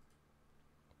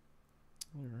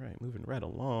 All right, moving right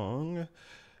along.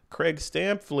 Craig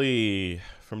Stampley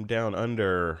from Down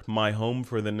Under, my home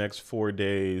for the next 4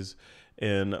 days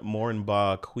in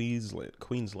Moranbah,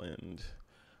 Queensland.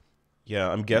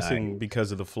 Yeah, I'm guessing Nice.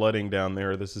 because of the flooding down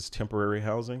there, this is temporary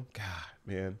housing. God,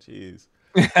 man, jeez.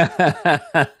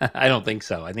 I don't think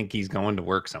so. I think he's going to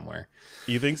work somewhere.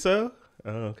 You think so?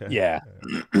 Oh, okay. Yeah.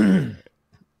 All right.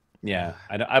 Yeah.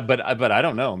 But I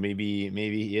don't know. Maybe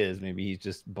he is. Maybe he's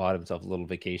just bought himself a little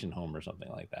vacation home or something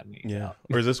like that. Yeah.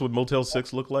 Or is this what Motel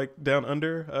 6 look like down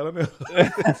under? I don't know.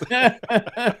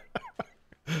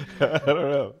 I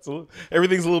don't know.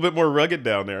 Everything's a little bit more rugged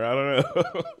down there. I don't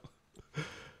know.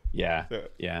 Yeah.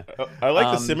 Yeah. I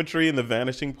like the symmetry and the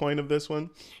vanishing point of this one.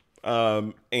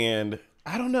 And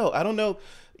I don't know.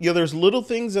 There's little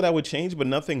things that I would change, but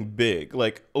nothing big.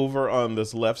 Like over on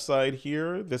this left side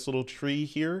here, this little tree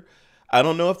here, I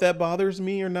don't know if that bothers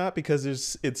me or not because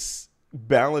it's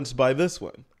balanced by this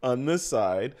one. On this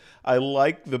side, I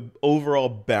like the overall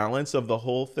balance of the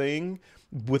whole thing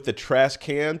with the trash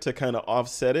can to kind of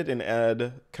offset it and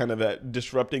add kind of that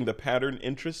disrupting the pattern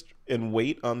interest and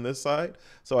weight on this side.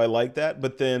 So I like that.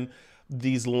 But then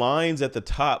these lines at the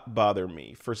top bother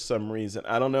me for some reason.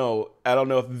 I don't know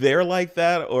if they're like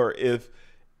that or if,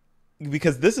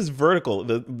 because this is vertical.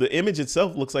 The image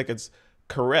itself looks like it's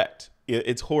correct.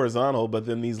 It's horizontal, but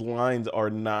then these lines are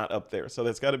not up there. So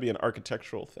that's got to be an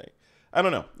architectural thing. I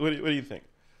don't know. What do you think?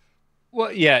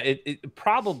 Well, yeah, it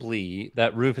probably,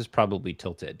 that roof is probably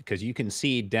tilted because you can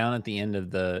see down at the end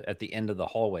of the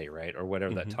hallway, right, or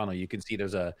whatever that tunnel, you can see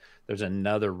there's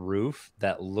another roof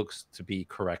that looks to be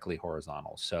correctly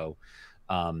horizontal. So,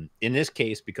 in this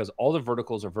case, because all the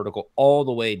verticals are vertical all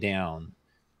the way down,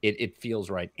 it feels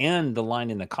right, and the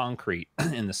line in the concrete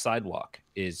in the sidewalk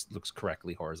looks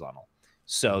correctly horizontal.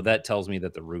 So that tells me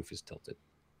that the roof is tilted,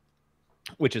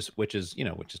 which is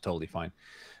totally fine.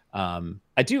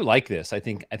 I do like this. I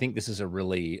think this is a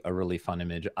really fun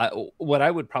image. What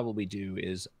I would probably do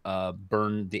is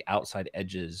burn the outside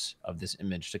edges of this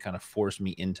image to kind of force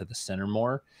me into the center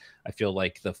more. I feel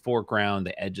like the foreground,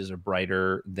 the edges are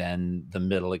brighter, then the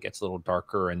middle, it gets a little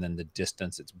darker, and then the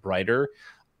distance, it's brighter.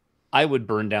 I would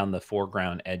burn down the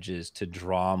foreground edges to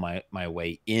draw my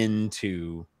way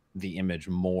into the image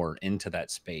more, into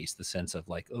that space, the sense of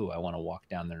like, oh, I want to walk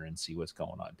down there and see what's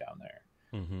going on down there.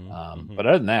 But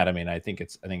other than that, I mean, I think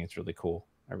it's really cool.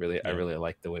 I really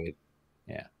like the way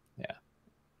yeah.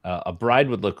 A bride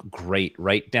would look great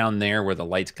right down there where the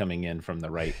light's coming in from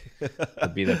the right.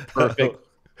 Would be the perfect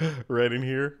right in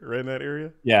here, right in that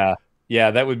area.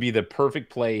 Yeah, that would be the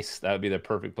perfect place. That would be the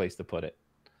perfect place to put it.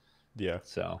 Yeah.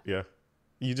 So yeah,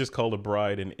 you just called a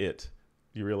bride an it.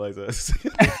 You realize that?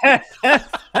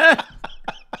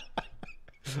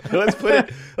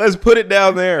 Let's put it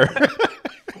down there.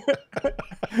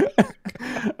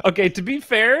 Okay, to be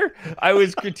fair, I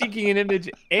was critiquing an image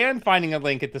and finding a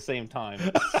link at the same time.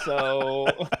 So,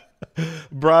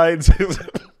 brides.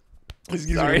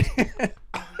 Excuse sorry. me.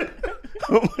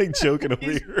 I'm like joking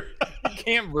over here. You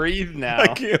can't breathe now. I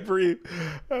can't breathe.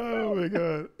 Oh my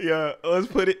god. Yeah, let's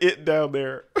put it down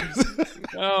there.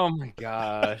 Oh my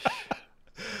gosh.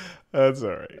 That's all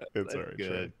right. It's all right.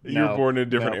 Good. You were born in a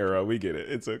different era. We get it.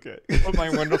 It's okay. Put my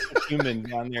wonderful human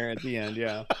down there at the end.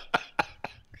 Yeah.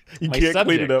 You My can't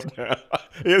clean it up subject.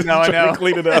 now. No, I know.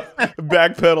 Clean it up.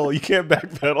 Backpedal. You can't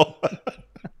backpedal.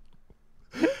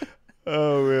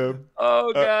 Oh man.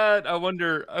 Oh god. I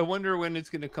wonder when it's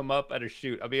gonna come up at a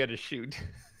shoot. I'll be at a shoot.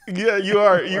 Yeah, you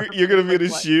are. You're gonna be at a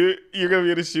shoot. You're gonna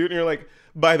be at a shoot, and you're like,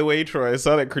 by the way, Troy, I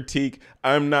saw that critique.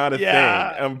 I'm not a thing.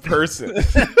 I'm a person.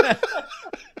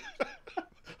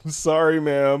 I'm sorry,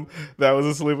 ma'am. That was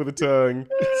a slip of the tongue.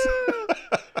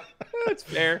 That's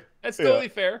fair. That's totally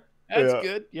fair. That's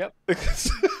good. Yep.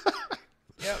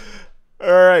 Yep.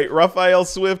 All right, Raphael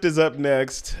Swift is up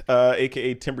next,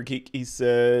 aka Timbergeek. He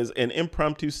says, an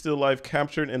impromptu still life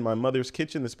captured in my mother's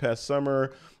kitchen this past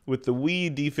summer with the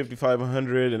Wii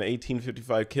D5500 and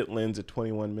 1855 kit lens at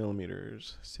 21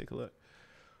 millimeters. Let's take a look.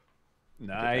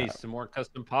 Nice. Some more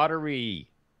custom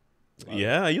pottery.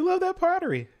 Yeah, you love that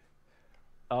pottery.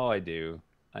 Oh, I do.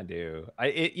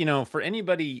 For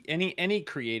anybody, any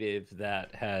creative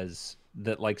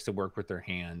that likes to work with their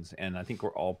hands, and I think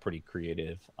we're all pretty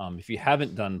creative. If you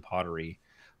haven't done pottery,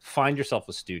 find yourself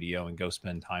a studio and go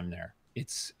spend time there.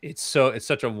 It's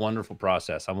such a wonderful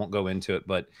process. I won't go into it,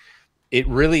 but it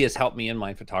really has helped me in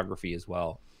my photography as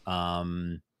well.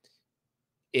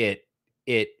 It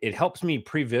it helps me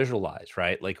pre-visualize,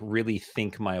 right? Like really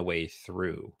think my way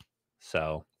through.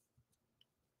 So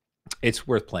it's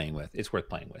worth playing with. It's worth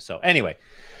playing with. So anyway,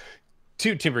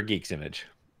 to Timber Geeks image.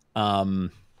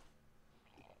 Um,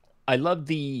 I love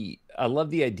the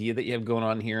idea that you have going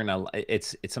on here, and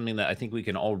it's something that I think we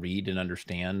can all read and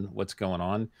understand what's going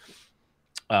on.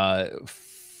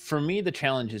 For me, the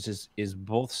challenge is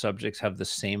both subjects have the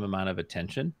same amount of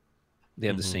attention. They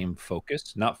have the Mm-hmm. same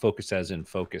focus, not focus as in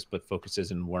focus, but focus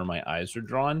as in where my eyes are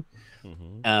drawn.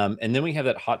 Mm-hmm. And then we have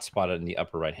that hot spot in the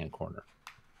upper right hand corner.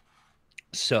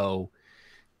 So,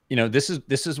 this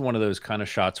is one of those kind of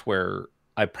shots where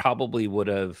I probably would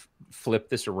have flipped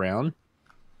this around,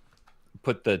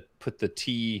 put the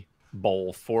tea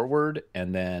bowl forward,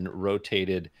 and then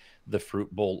rotated the fruit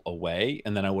bowl away,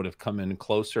 and then I would have come in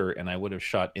closer and I would have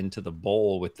shot into the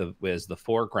bowl with the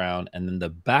foreground, and then the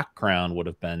background would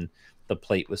have been the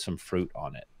plate with some fruit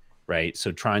on it, right?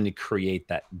 So trying to create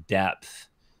that depth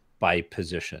by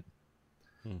position.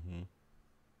 Mm-hmm.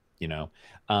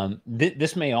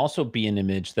 This may also be an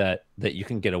image that you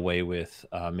can get away with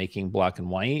making black and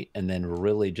white, and then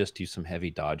really just do some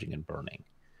heavy dodging and burning,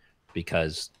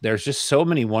 because there's just so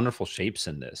many wonderful shapes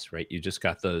in this, right? You just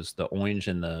got the orange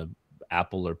and the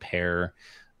apple or pear,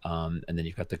 and then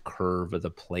you've got the curve of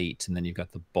the plate, and then you've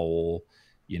got the bowl.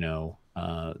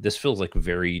 This feels like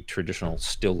very traditional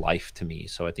still life to me.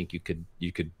 So I think you could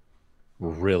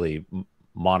really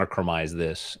monochromize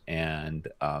this and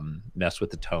mess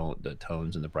with the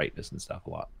tones and the brightness and stuff a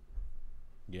lot.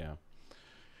 Yeah.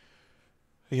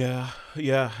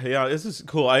 Yeah. This is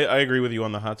cool. I agree with you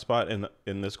on the hotspot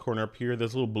in this corner up here.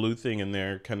 This little blue thing in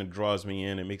there kind of draws me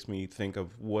in. It makes me think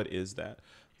of what is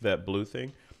that blue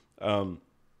thing.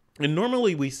 And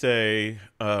normally we say,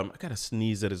 I got a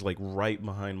sneeze that is like right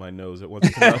behind my nose. It wants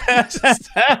to come out.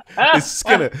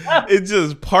 It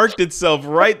just parked itself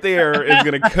right there. It's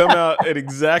gonna come out at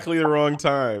exactly the wrong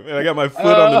time. And I got my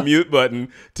foot on the mute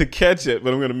button to catch it,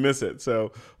 but I'm gonna miss it.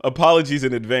 So apologies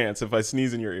in advance if I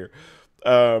sneeze in your ear.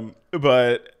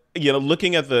 But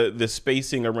looking at the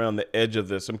spacing around the edge of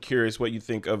this, I'm curious what you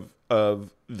think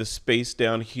of the space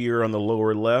down here on the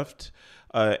lower left,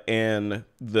 and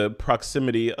the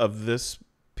proximity of this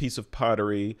piece of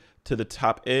pottery to the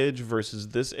top edge versus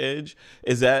this edge.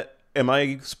 Am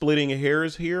I splitting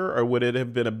hairs here, or would it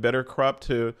have been a better crop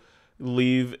to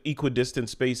leave equidistant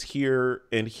space here,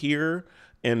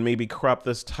 and maybe crop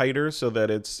this tighter so that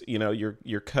it's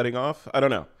you're cutting off? I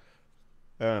don't know.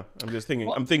 I'm just thinking.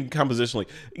 Well, I'm thinking compositionally.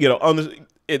 On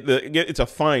it's a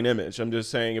fine image. I'm just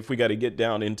saying, if we got to get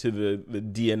down into the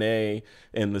DNA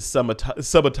and the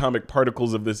subatomic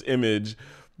particles of this image,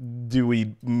 do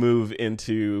we move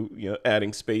into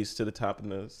adding space to the top and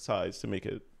the sides to make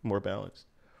it more balanced?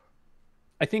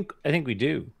 I think we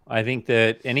do. I think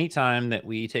that anytime that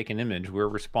we take an image, we're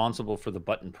responsible for the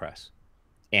button press.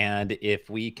 And if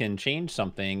we can change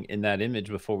something in that image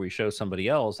before we show somebody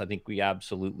else, I think we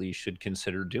absolutely should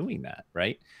consider doing that,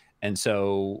 right? And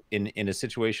so in a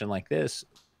situation like this,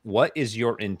 what is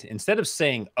your instead of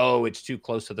saying, "Oh, it's too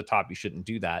close to the top, you shouldn't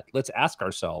do that." Let's ask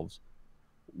ourselves,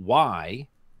 why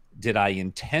did I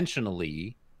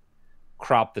intentionally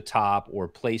crop the top or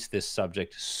place this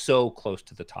subject so close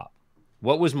to the top?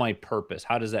 What was my purpose?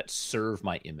 How does that serve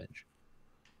my image?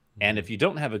 And if you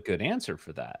don't have a good answer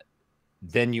for that,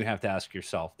 then you have to ask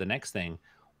yourself the next thing,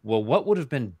 well, what would have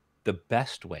been the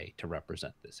best way to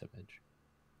represent this image?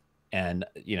 And,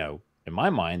 in my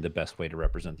mind, the best way to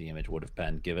represent the image would have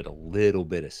been give it a little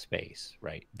bit of space,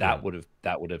 right? Yeah.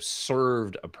 That would have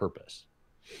served a purpose.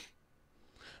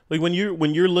 Like when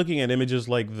you're looking at images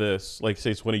like this, like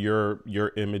say it's one of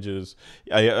your images,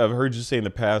 I've heard you say in the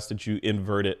past that you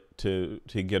invert it to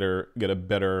get a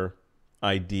better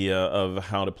idea of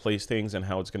how to place things and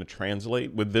how it's going to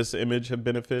translate. Would this image have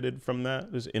benefited from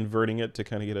that? Just inverting it to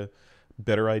kind of get a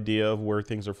better idea of where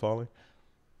things are falling?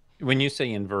 When you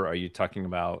say invert, are you talking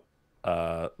about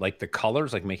like the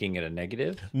colors, like making it a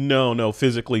negative? No,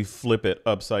 physically flip it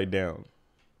upside down.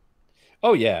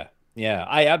 Oh yeah. Yeah,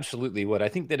 I absolutely would. I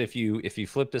think that if you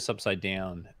flip this upside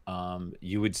down,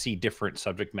 you would see different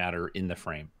subject matter in the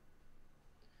frame.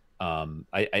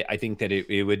 I think that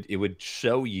it would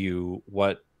show you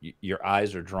what your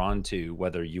eyes are drawn to,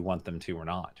 whether you want them to or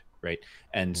not, right?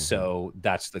 And Mm-hmm. so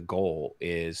that's the goal,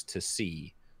 is to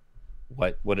see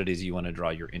what it is you want to draw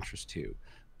your interest to.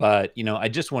 But I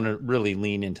just want to really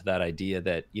lean into that idea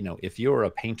that if you're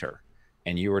a painter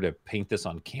and you were to paint this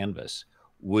on canvas,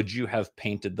 would you have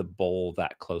painted the bowl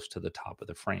that close to the top of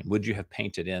the frame? Would you have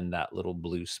painted in that little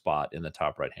blue spot in the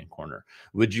top right hand corner?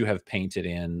 Would you have painted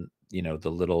in,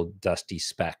 the little dusty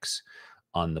specks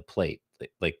on the plate?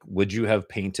 Like, would you have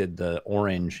painted the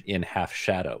orange in half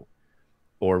shadow,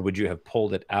 or would you have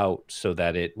pulled it out so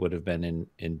that it would have been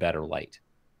in better light?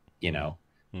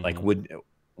 Like,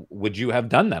 would you have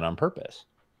done that on purpose?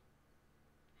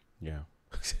 Yeah.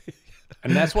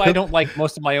 And that's why I don't like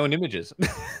most of my own images,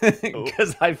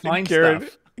 because I find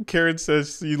stuff. Karen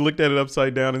says you looked at it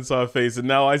upside down and saw a face, and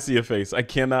now I see a face. I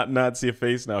cannot not see a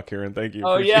face now, Karen. Thank you.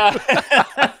 Oh yeah.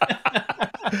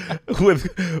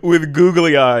 with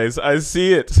googly eyes, I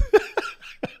see it.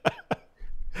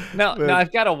 Now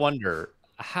I've got to wonder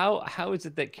how is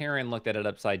it that Karen looked at it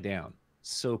upside down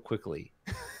so quickly?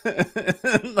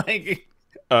 Like,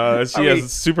 she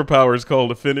has superpowers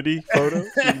called affinity photo,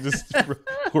 just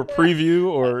or preview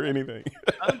or anything.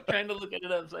 I'm trying to look at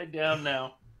it upside down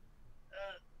now.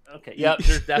 Okay, yeah,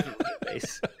 there's definitely a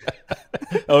face.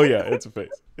 Oh yeah, it's a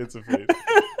face. It's a face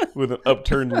with an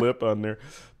upturned lip on there.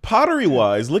 Pottery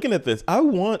wise, looking at this, I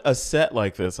want a set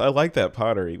like this. I like that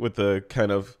pottery with the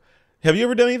kind of. Have you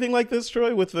ever done anything like this,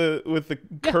 Troy? With the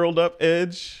curled up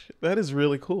edge, that is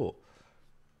really cool.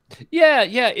 Yeah,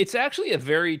 it's actually a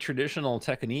very traditional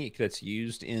technique that's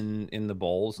used in the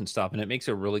bowls and stuff, and it makes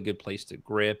a really good place to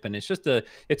grip. And it's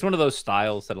one of those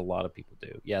styles that a lot of people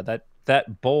do. Yeah,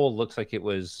 that bowl looks like it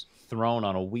was thrown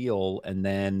on a wheel, and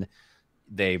then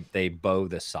they bow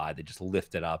the side. They just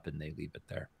lift it up and they leave it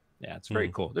there. Yeah, it's very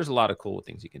cool. There's a lot of cool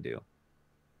things you can do.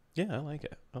 Yeah, I like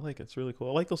it. It's really cool.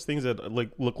 I like those things that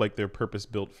look like they're purpose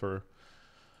built for,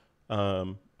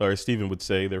 or Stephen would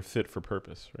say they're fit for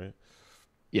purpose, right?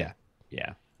 Yeah,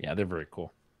 they're very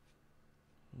cool.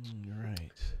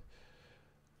 Right.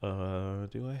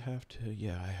 Do I have to?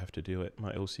 Yeah, I have to do it.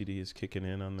 My OCD is kicking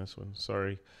in on this one.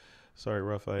 Sorry,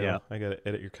 Raphael. Yeah. I got to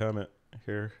edit your comment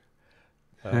here.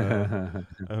 I'm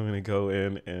going to go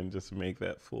in and just make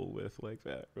that full width like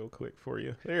that real quick for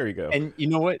you. There you go. And you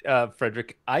know what,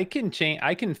 Frederick, I can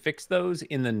fix those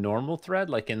in the normal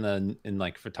thread, like in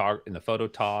the photo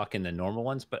talk and the normal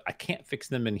ones, but I can't fix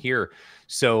them in here.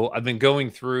 So I've been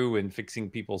going through and fixing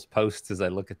people's posts as I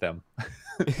look at them,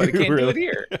 but I can't do it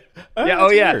here. Yeah. Oh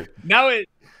yeah. Weird.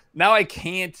 Now I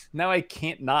can't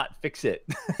not fix it.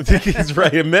 It's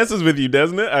right. It messes with you,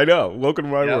 doesn't it? I know. Welcome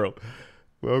to my world.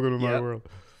 Welcome to my world.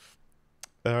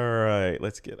 All right,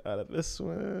 let's get out of this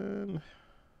one.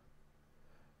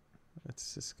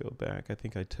 Let's just go back. I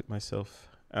think I took myself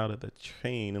out of the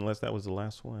chain, unless that was the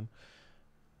last one.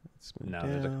 No,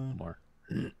 there's a couple more.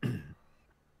 All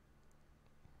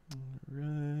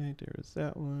right, there's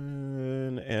that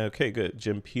one. Okay, good.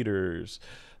 Jim Peters.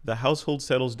 The household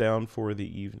settles down for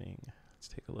the evening. Let's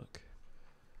take a look.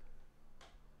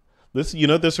 This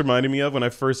reminded me of when I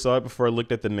first saw it before I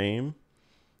looked at the name.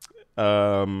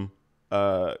 Freddie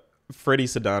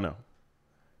Sedano,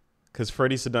 because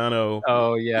Freddie Sedano,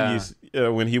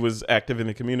 when he was active in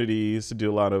the community, he used to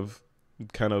do a lot of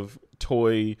kind of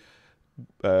toy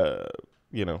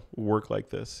work like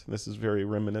this. This is very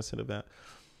reminiscent of that.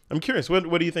 I'm curious,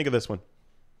 what do you think of this one?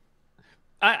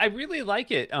 I really like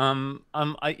it. I'm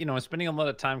spending a lot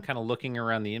of time kind of looking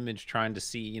around the image, trying to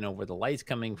see, where the light's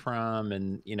coming from,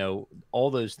 and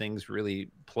all those things really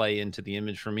play into the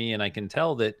image for me. And I can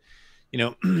tell that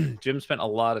Jim spent a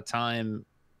lot of time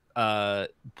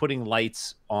putting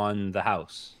lights on the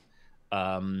house,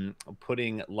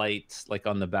 putting lights like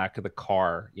on the back of the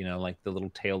car, like the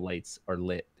little tail lights are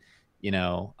lit,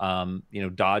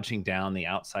 dodging down the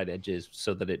outside edges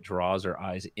so that it draws our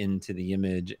eyes into the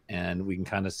image and we can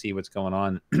kind of see what's going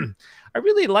on. I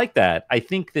really like that. I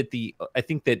think that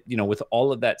with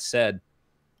all of that said,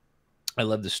 I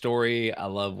love the story. I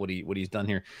love what he's done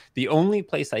here. The only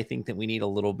place I think that we need a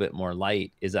little bit more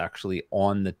light is actually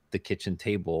on the kitchen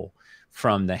table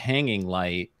from the hanging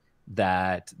light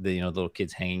that the little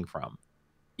kid's hanging from.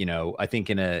 I think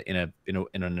in an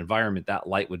environment that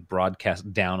light would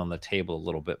broadcast down on the table a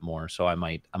little bit more. So I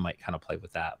might kind of play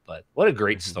with that. But what a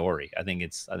great story! I think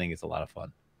it's a lot of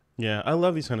fun. Yeah, I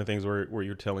love these kind of things where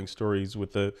you're telling stories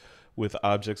with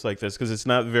objects like this, because it's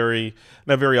not very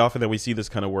often that we see this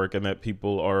kind of work and that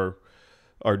people are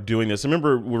doing this. I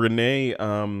remember Renee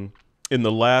Robin in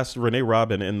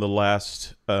the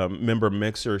last member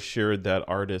mixer shared that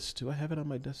artist. Do I have it on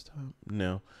my desktop?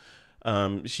 No.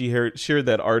 She shared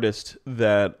that artist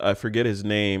that I forget his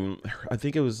name. I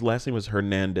think last name was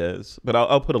Hernandez, but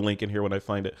I'll put a link in here when I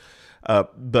find it.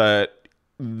 But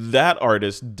that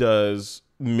artist does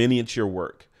miniature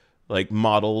work, like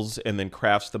models, and then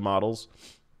crafts the models.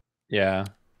 Yeah.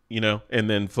 And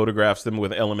then photographs them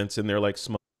with elements in there like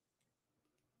smoke.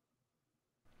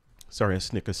 Sorry, I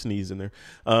snick a sneeze in there.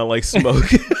 Like smoke.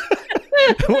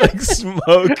 Like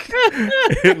smoke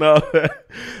and all that.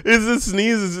 It's a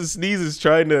sneeze. It's a sneeze is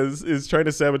trying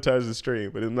to sabotage the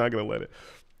stream, but it's not gonna let it.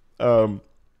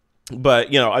 But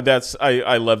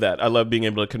I love that. I love being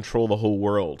able to control the whole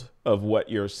world of what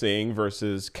you're seeing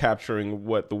versus capturing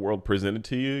what the world presented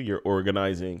to you. You're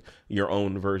organizing your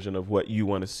own version of what you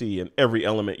want to see, and every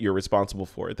element you're responsible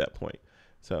for at that point.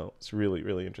 So it's really,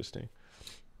 really interesting.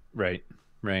 Right.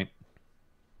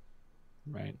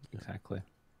 Exactly.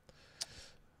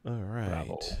 All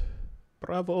right.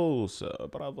 Bravo, sir.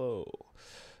 Bravo.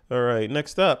 All right.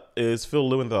 Next up is Phil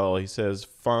Lewenthal. He says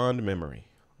fond memory.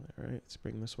 All right. Let's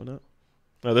bring this one up.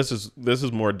 Now this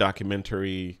is more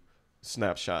documentary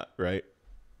snapshot, right?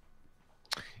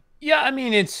 Yeah, I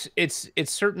mean it's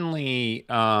certainly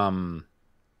one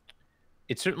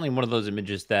of those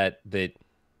images that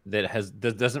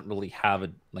doesn't really have a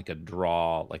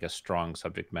strong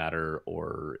subject matter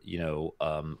or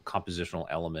compositional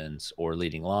elements or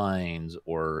leading lines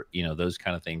or those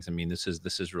kind of things. I mean this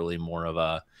is really more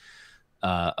of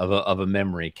a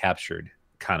memory captured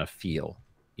kind of feel,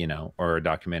 or a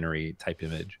documentary type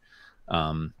image,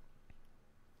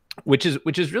 which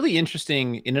is really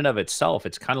interesting in and of itself.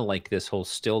 It's kind of like this whole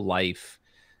still life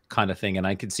kind of thing, and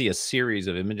I could see a series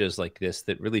of images like this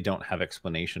that really don't have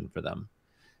explanation for them.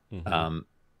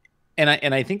 And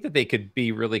I think that they could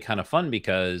be really kind of fun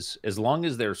because as long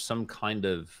as there's some kind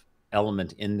of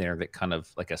element in there that kind of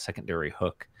like a secondary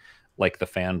hook, like the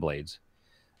fan blades,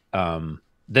 then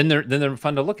they're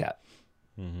fun to look at.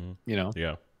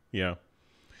 Yeah.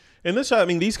 And this shot, I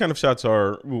mean, these kind of shots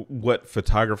are what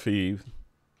photography,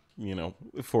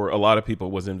 for a lot of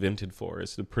people was invented for,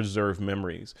 is to preserve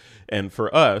memories. And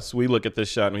for us, we look at this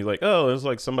shot and we're like, oh, it's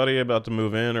like somebody about to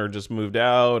move in or just moved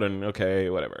out and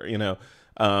okay, whatever,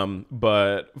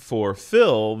 But for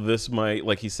Phil, this might,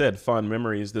 like he said, fond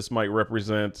memories, this might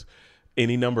represent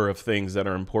any number of things that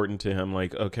are important to him.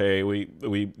 Like, okay,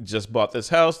 we just bought this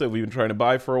house that we've been trying to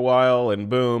buy for a while and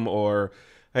boom, or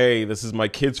hey, this is my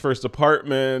kid's first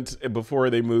apartment before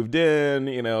they moved in,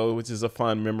 which is a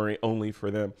fond memory only for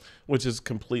them, which is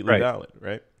completely valid,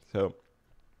 right? So,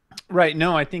 right.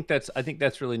 No, I think that's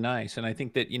really nice, and I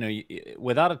think that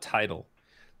without a title,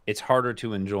 it's harder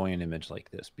to enjoy an image like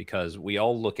this because we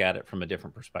all look at it from a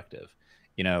different perspective.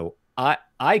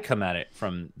 I come at it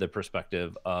from the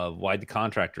perspective of why the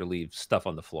contractor leave stuff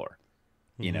on the floor,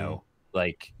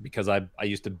 like because I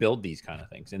used to build these kind of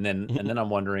things, and then I'm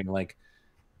wondering like,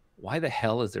 why the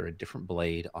hell is there a different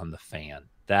blade on the fan?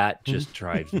 That just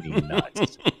drives me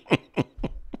nuts.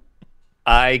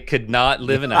 I could not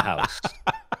live in a house.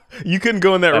 You couldn't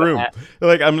go in that room.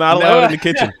 Like, I'm not allowed in the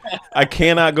kitchen. I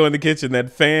cannot go in the kitchen.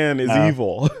 That fan is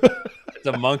evil. It's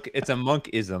a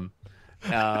monkism.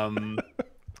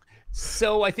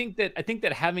 So I think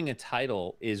that having a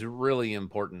title is really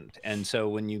important. And so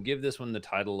when you give this one the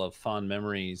title of Fond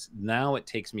Memories, now it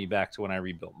takes me back to when I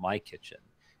rebuilt my kitchen.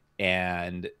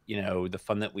 And the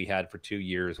fun that we had for 2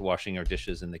 years washing our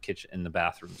dishes in the kitchen, in the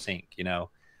bathroom sink.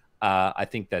 I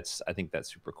think that's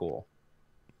super cool.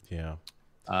 Yeah.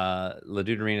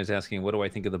 Ladudarina is asking, what do I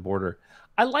think of the border?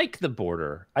 I like the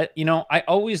border. I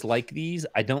always like these.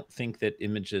 I don't think that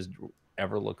images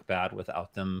ever look bad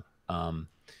without them.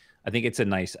 I think it's a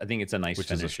nice Which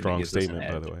finish. Is a strong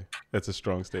statement, by the way. That's a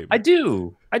strong statement. I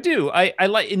do. I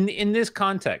like in this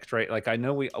context, right? Like I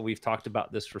know we've talked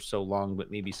about this for so long,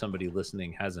 but maybe somebody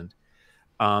listening hasn't.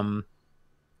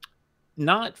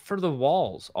 Not for the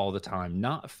walls all the time,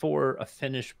 not for a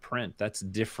finished print. That's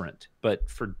different. But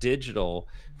for digital,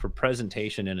 for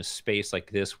presentation in a space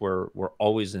like this where we're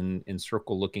always in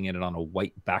circle looking at it on a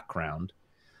white background.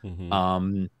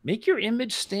 Make your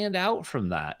image stand out from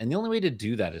that, and the only way to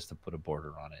do that is to put a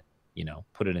border on it,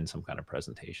 put it in some kind of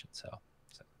presentation. So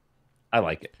I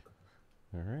like it.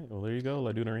 All right, well, there you go,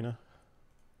 Ladunarina.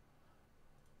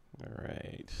 All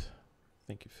right,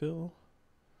 thank you, Phil.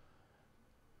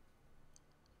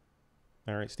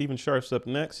 All right, Stephen Sharp's up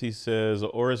next. He says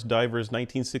Oris Divers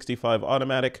 1965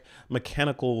 automatic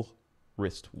mechanical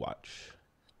wristwatch.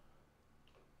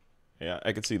 Yeah,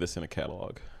 I could see this in a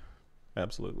catalog.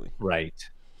 Absolutely. Right.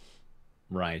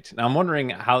 Now I'm wondering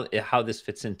how this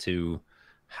fits into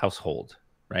household,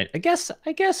 right? I guess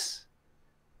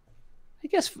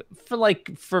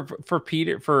for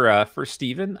Peter, for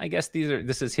Steven, I guess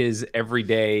this is his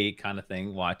everyday kind of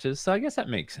thing, watches. So I guess that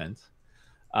makes sense.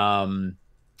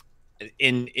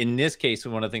 In this case,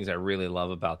 one of the things I really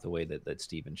love about the way that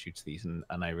Steven shoots these, and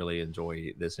I really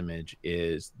enjoy this image,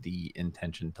 is the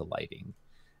intention to lighting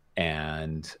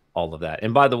and all of that.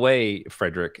 And by the way,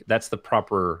 Frederick, that's the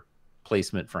proper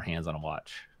placement for hands on a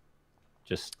watch.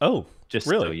 Just Oh, so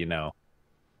really? you know.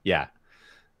 Yeah.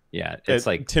 Yeah, it's At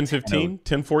like 1015,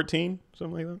 1014,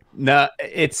 something like that? no,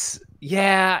 it's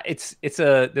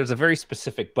a there's a very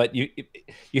specific, but you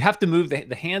have to move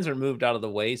the hands are moved out of the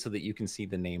way so that you can see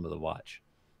the name of the watch.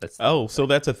 That's the Oh, whole so thing.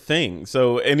 that's a thing.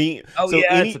 So Oh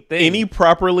yeah, it's a any thing.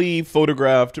 properly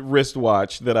photographed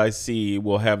wristwatch that I see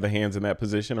will have the hands in that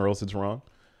position, or else it's wrong.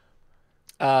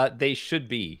 They should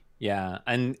be. Yeah.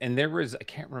 And there was, I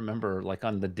can't remember, like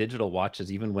on the digital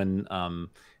watches, even when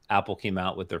Apple came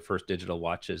out with their first digital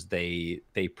watches, they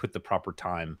put the proper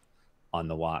time on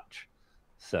the watch.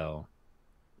 So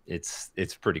it's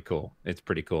pretty cool. It's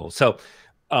pretty cool. So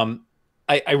um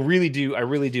I really do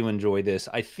enjoy this.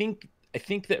 I think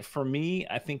that for me,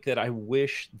 I think that I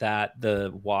wish that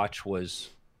the watch was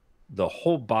the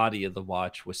whole body of the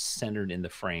watch was centered in the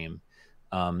frame.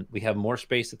 We have more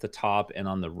space at the top and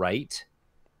on the right,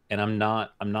 and I'm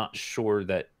not sure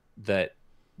that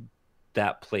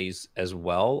that plays as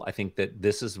well. I think that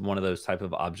this is one of those type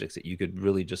of objects that you could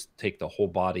really just take the whole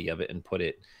body of it and put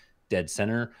it dead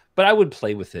center. But I would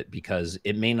play with it because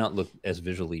it may not look as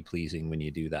visually pleasing when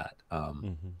you do that.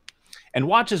 Hmm. And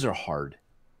watches are hard.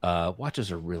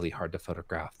 Watches are really hard to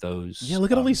photograph. Yeah, Those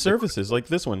look at all these surfaces. Like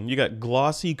this one, you got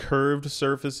glossy, curved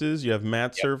surfaces. You have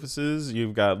matte Yep. surfaces.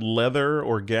 You've got leather,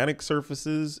 organic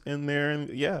surfaces in there, and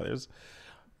yeah,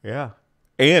 yeah.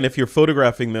 And if you're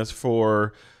photographing this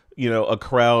for, a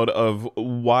crowd of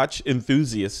watch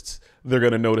enthusiasts, they're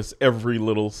going to notice every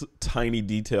little tiny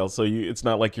detail. So it's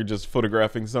not like you're just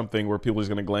photographing something where people are just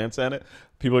going to glance at it.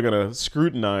 People are going to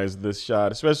scrutinize this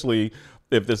shot, especially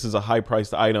if this is a high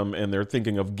priced item and they're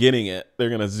thinking of getting it. They're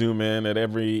going to zoom in at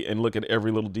every and look at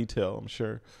every little detail, I'm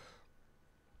sure.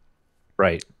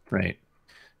 Right, right.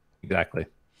 Exactly.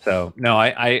 So no,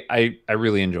 I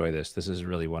really enjoy this. This is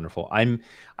really wonderful.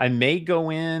 I may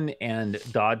go in and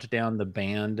dodge down the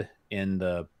band in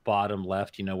the bottom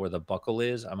left, where the buckle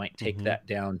is. I might take Hmm. that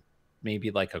down maybe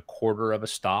like a quarter of a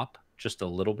stop, just a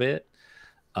little bit.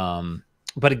 Um,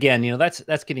 but again,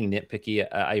 that's getting nitpicky.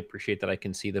 I appreciate that I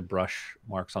can see the brush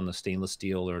marks on the stainless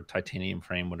steel or titanium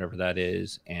frame, whatever that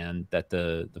is, and that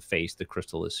the face, the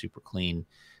crystal is super clean,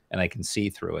 and I can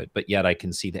see through it. But yet I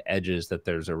can see the edges that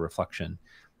there's a reflection,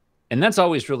 and that's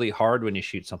always really hard when you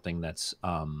shoot something that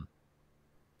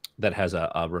has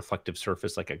a reflective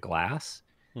surface like a glass.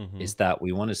 Hmm. Is that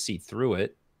we want to see through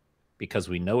it because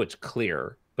we know it's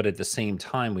clear, but at the same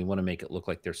time we want to make it look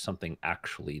like there's something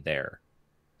actually there.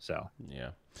 So Yeah.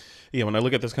 Yeah, when I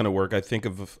look at this kind of work, I think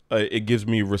of it gives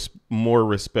me more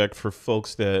respect for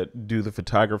folks that do the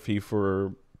photography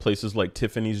for places like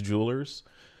Tiffany's Jewelers,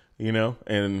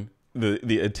 and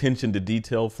the attention to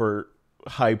detail for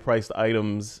high priced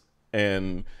items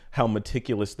and how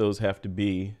meticulous those have to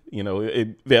be.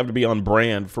 They have to be on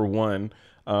brand for one,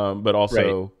 but right,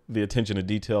 also the attention to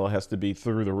detail has to be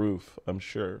through the roof, I'm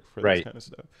sure, for this right, kind of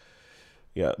stuff.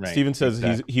 Yeah, right, Steven says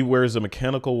exactly. he wears a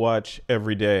mechanical watch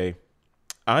every day.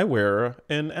 I wear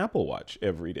an Apple Watch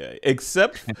every day,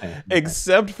 except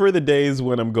for the days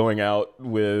when I'm going out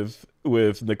with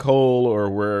Nicole or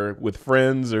we're with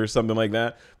friends or something like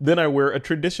that. Then I wear a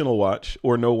traditional watch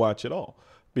or no watch at all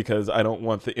because I don't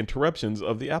want the interruptions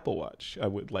of the Apple Watch. I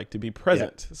would like to be Yep,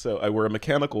 present, so I wear a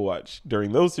mechanical watch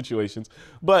during those situations.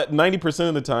 But 90%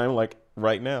 of the time, like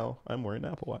right now, I'm wearing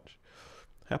an Apple Watch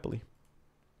happily.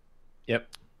 yep,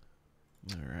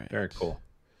 All very right. cool.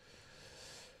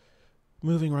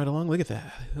 Moving right along. Look at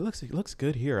that. It looks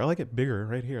good here. I like it bigger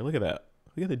right here. Look at that.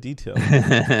 Look at the detail.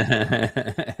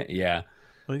 Yeah.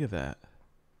 Look at that.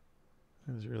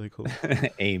 That was really cool.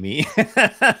 Amy.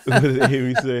 What did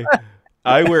Amy say?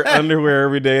 I wear underwear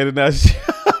every day and not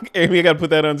Amy, I got to put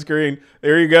that on screen.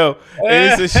 There you go.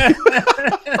 Amy says,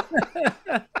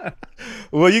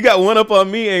 well, you got one up on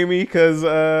me, Amy, because,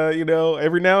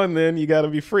 every now and then you got to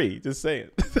be free. Just saying.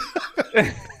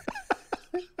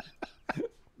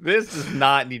 This does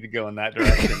not need to go in that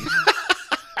direction.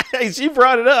 Hey, she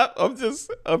brought it up. I'm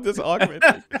just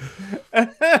augmenting.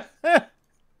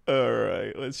 All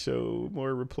right, let's show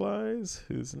more replies.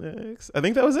 Who's next? I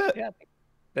think that was it. Yeah,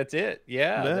 that's it.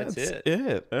 Yeah, that's That's it.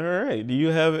 it. All right. Do you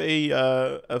have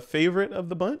a favorite of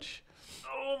the bunch?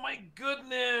 Oh my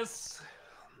goodness.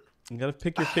 You gotta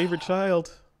pick your favorite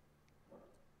child.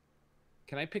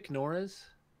 Can I pick Nora's?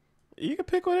 You can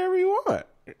pick whatever you want.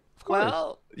 Of course.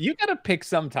 Well, you gotta pick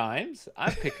sometimes.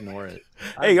 I pick Nora's.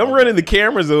 I Hey, I'm love running that. the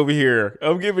cameras over here.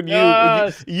 I'm giving you.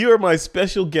 Yes. You are my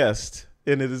special guest,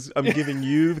 and I'm giving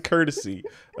you the courtesy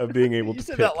of being able You to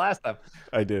said that pick. last time.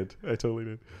 I did. I totally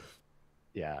did.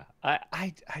 Yeah,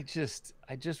 I just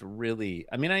really,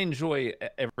 I mean, I enjoy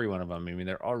every one of them. I mean,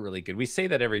 they're all really good. We say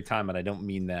that every time, and I don't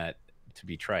mean that to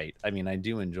be trite. I mean, I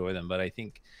do enjoy them, but I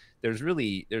think there's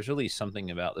really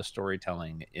something about the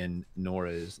storytelling in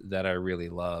Nora's that I really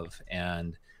love,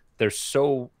 and there's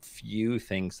so few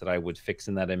things that I would fix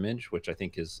in that image, which I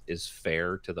think is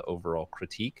fair to the overall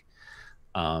critique.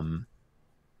 Um,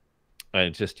 I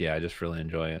just really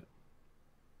enjoy it.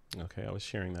 Okay, I was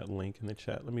sharing that link in the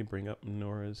chat. Let me bring up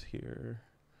Nora's here.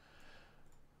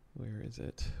 Where is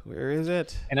it? Where is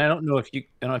it? And I don't know if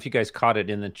you guys caught it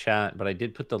in the chat, but I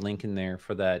did put the link in there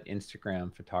for that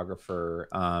Instagram photographer.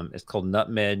 It's called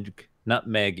Nutmeg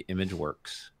Image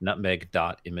Works.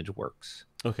 Nutmeg.imageworks.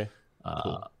 Okay, Uh,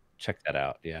 cool. Check that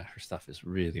out. Yeah, her stuff is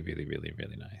really, really, really,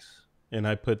 really nice. And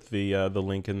I put the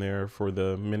link in there for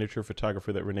the miniature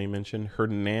photographer that Renee mentioned.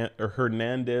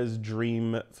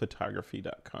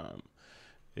 HernandezDreamPhotography.com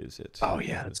is it? Oh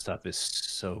yeah, that stuff is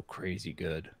so crazy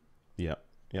good. Yeah,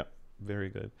 yeah, very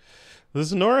good. This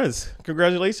is Nora's.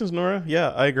 Congratulations, Nora.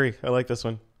 Yeah, I agree. I like this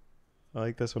one. I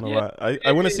like this one a Yeah, lot.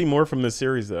 I want to see more from this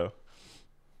series though.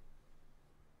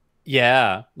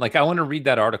 yeah. Like I want to read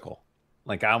that article.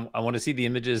 Like I want to see the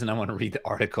images and I want to read the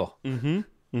article. Mm-hmm.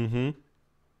 Mm-hmm.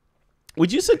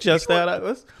 Would you suggest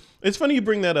that? It's funny you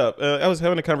bring that up. I was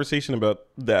having a conversation about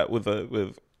that with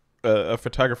a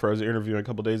photographer I was interviewing a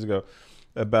couple days ago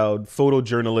about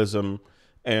photojournalism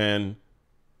and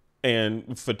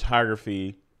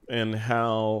photography and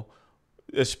how,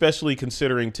 especially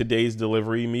considering today's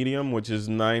delivery medium, which is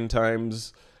 9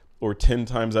 times or 10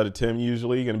 times out of 10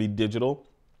 usually going to be digital.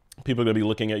 People are going to be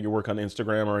looking at your work on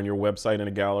Instagram or on your website in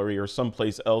a gallery or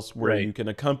someplace else where Right. you can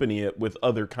accompany it with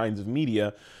other kinds of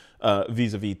media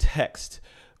vis-a-vis text.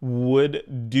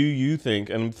 Do you think,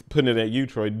 and I'm putting it at you,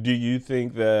 Troy, do you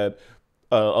think that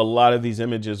a lot of these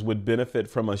images would benefit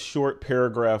from a short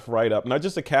paragraph write-up, not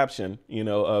just a caption,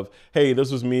 of, hey,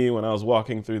 this was me when I was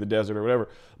walking through the desert or whatever,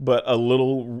 but a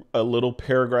little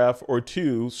paragraph or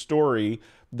two story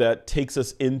that takes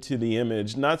us into the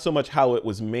image, not so much how it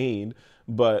was made,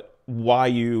 but why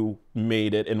you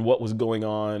made it and what was going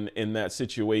on in that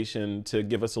situation to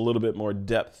give us a little bit more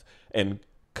depth and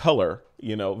color,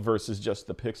 versus just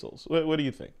the pixels. What do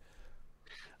you think?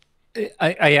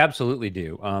 I absolutely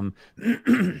do.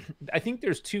 I think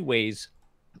there's two ways.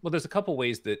 Well, there's a couple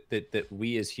ways that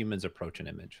we as humans approach an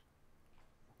image.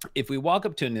 If we walk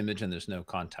up to an image and there's no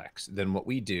context, then what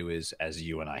we do is, as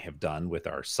you and I have done with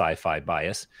our sci-fi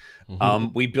bias,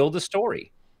 we build a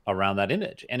story around that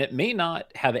image, and it may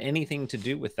not have anything to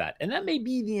do with that. And that may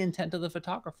be the intent of the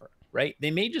photographer, right? They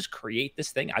may just create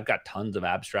this thing. I've got tons of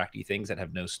abstracty things that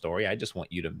have no story. I just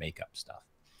want you to make up stuff.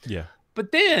 Yeah.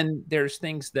 But then there's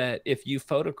things that if you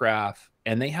photograph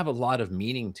and they have a lot of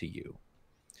meaning to you,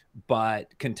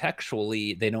 but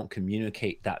contextually they don't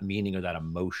communicate that meaning or that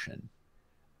emotion,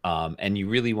 and you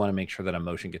really want to make sure that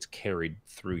emotion gets carried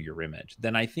through your image,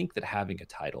 then I think that having a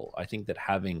title, I think that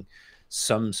having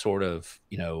some sort of,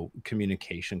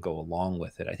 communication go along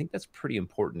with it, I think that's pretty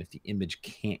important if the image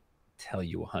can't tell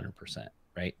you 100%,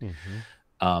 right?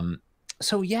 Mm-hmm.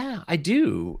 So yeah, I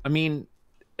do. I mean,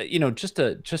 just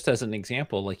as an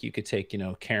example, like you could take,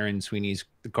 Karen Sweeney's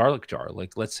garlic jar.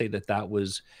 Like, let's say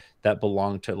that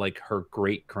belonged to like her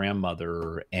great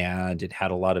grandmother, and it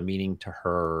had a lot of meaning to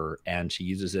her, and she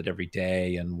uses it every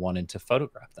day and wanted to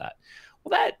photograph that.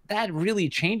 Well, that really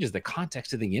changes the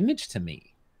context of the image to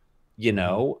me.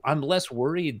 Mm-hmm. I'm less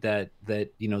worried that the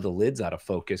lid's out of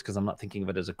focus because I'm not thinking of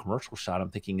it as a commercial shot. I'm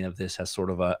thinking of this as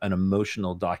sort of an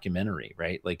emotional documentary,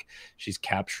 right? Like she's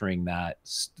capturing that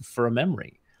for a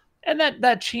memory, and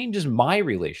that changes my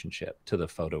relationship to the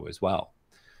photo as well.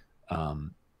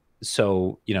 Um,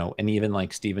 so and even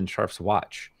like Stephen Sharp's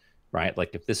watch, right?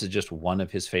 Like if this is just one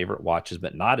of his favorite watches,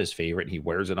 but not his favorite, and he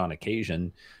wears it on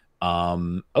occasion.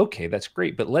 Okay, that's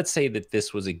great. But let's say that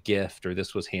this was a gift or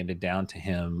this was handed down to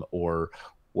him or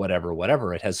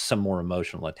whatever. It has some more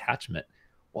emotional attachment.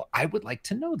 Well, I would like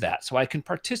to know that so I can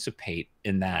participate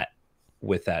in that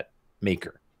with that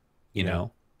maker, you Yeah.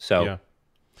 know? So Yeah.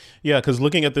 Yeah, because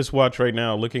looking at this watch right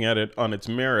now, looking at it on its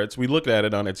merits, we looked at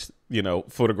it on its,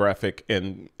 photographic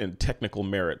and technical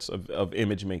merits of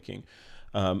image making.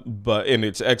 And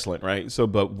it's excellent, right? So,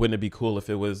 but wouldn't it be cool if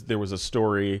there was a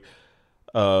story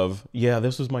of, yeah,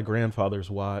 this was my grandfather's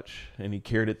watch and he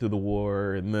carried it through the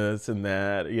war and this and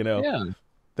that, yeah.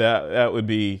 that would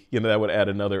be, that would add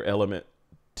another element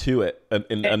to it, and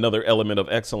Eh, another element of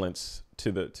excellence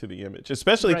to the image,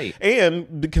 especially, right.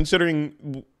 and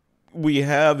considering we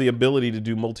have the ability to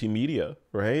do multimedia,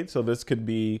 right? So Yeah.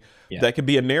 that could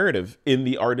be a narrative in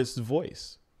the artist's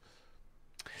voice.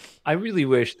 I really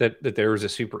wish that there was a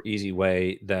super easy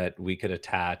way that we could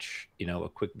attach, a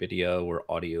quick video or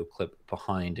audio clip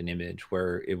behind an image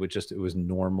where it was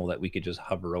normal that we could just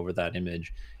hover over that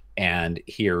image and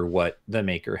hear what the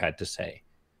maker had to say.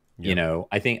 You Yep. know,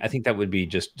 I think that would be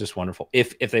just wonderful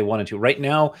if they wanted to. Right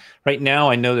now,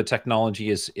 I know the technology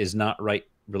is not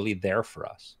really there for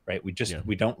us. Right, Yeah.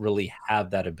 we don't really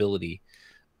have that ability,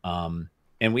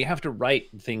 and we have to write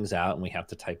things out and we have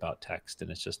to type out text, and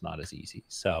it's just not as easy.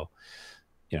 So,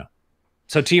 you know,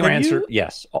 so to your Have answer, you?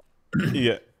 yes.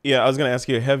 Yeah. Yeah. I was gonna ask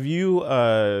you. Have you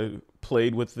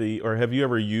played with the, or have you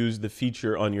ever used the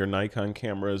feature on your Nikon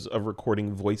cameras of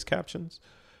recording voice captions?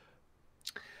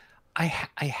 I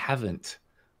haven't.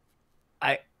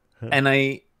 I Huh. and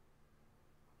I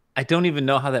don't even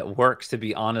know how that works, to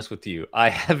be honest with you. I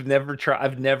have never tried.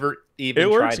 I've never It even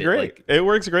works tried it. great. Like, It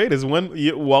works great. Is when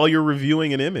while you're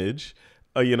reviewing an image,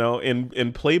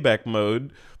 in playback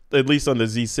mode, at least on the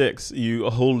Z6, you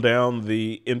hold down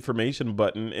the information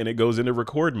button and it goes into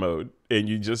record mode, and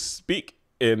you just speak,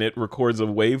 and it records a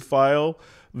WAV file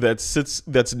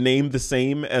that's named the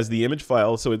same as the image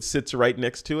file, so it sits right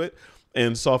next to it,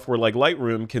 and software like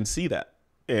Lightroom can see that,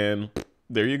 and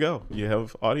there you go. You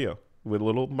have audio with a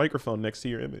little microphone next to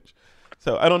your image.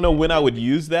 So I don't know when I would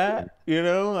use that. I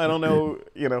don't know.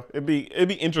 It'd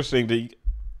be interesting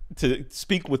to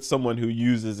speak with someone who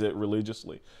uses it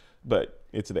religiously, but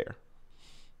it's there.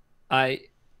 I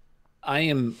I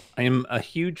am a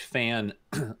huge fan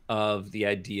of the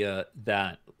idea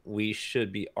that we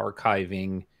should be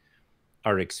archiving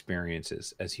our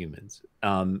experiences as humans.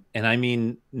 And I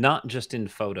mean, not just in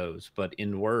photos, but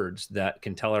in words that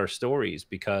can tell our stories,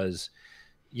 because,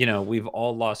 we've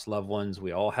all lost loved ones.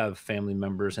 We all have family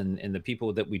members, and the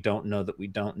people that we don't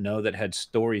know that had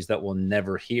stories that we'll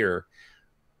never hear.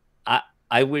 I,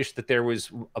 I wish that there was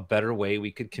a better way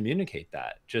we could communicate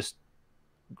that just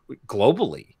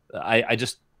globally. I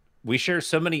just, we share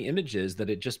so many images that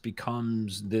it just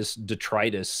becomes this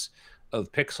detritus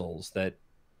of pixels that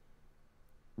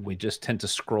we just tend to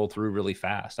scroll through really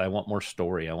fast. I want more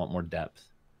story. I want more depth.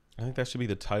 I think that should be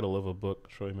the title of a book,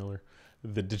 Troy Miller.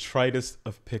 The Detritus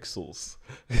of Pixels.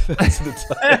 That's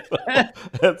the title.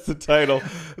 That's the title.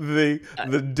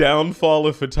 The downfall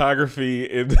of photography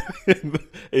in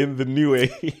the new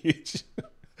age.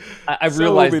 I So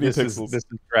realize many this is pixels. this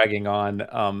is dragging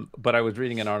on, but I was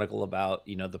reading an article about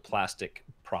the plastic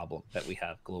problem that we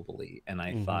have globally, and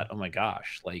I Hmm. thought, oh my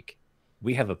gosh, like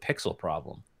we have a pixel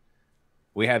problem.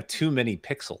 We have too many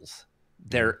pixels. Yeah.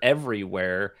 They're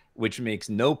everywhere, which makes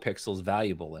no pixels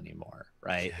valuable anymore,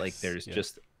 right? Like Yes. there's Yep.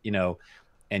 just,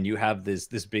 and you have this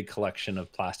big collection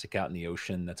of plastic out in the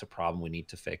ocean. That's a problem we need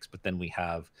to fix. But then we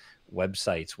have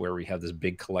websites where we have this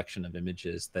big collection of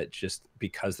images that, just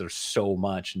because there's so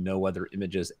much, no other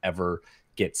images ever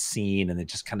get seen, and it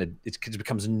just kind of it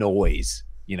becomes noise,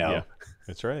 Yeah.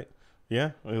 That's right.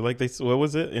 Yeah. Like what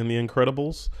was it in The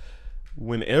Incredibles?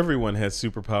 When everyone has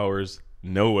superpowers,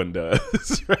 no one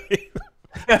does.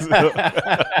 Right. So,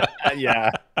 Yeah.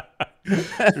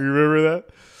 you remember that?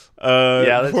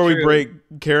 Yeah, that's Before we true.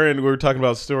 break, Karen, we were talking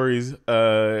about stories.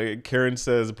 Karen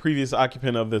says a previous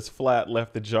occupant of this flat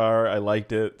left the jar. I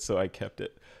liked it, so I kept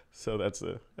it. So that's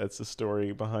a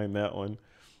story behind that one.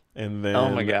 And Oh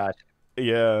my then gosh.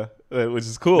 yeah, which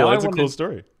is cool. Now I That's a want cool to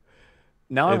story.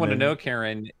 now I And want to know, then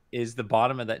Karen, is the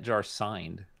bottom of that jar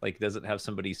signed? Like, does it have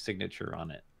somebody's signature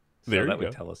on it? So there you that would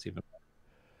go. tell us even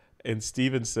And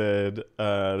Steven said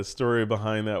the story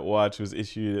behind that watch was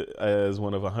issued as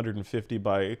one of 150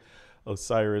 by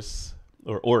Osiris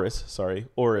or Oris, sorry,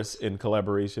 Oris, in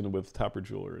collaboration with Topper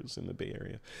Jewelers in the Bay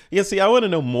Area. Yeah, see, I want to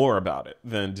know more about it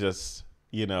than just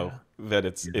more. that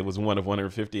Yeah. it was one of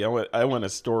 150. I want a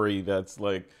story that's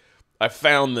like, I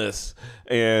found this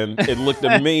and it looked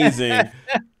amazing,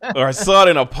 or I saw it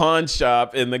in a pawn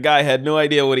shop and the guy had no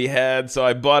idea what he had, so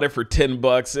I bought it for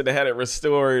 $10 and I had it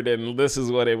restored, and this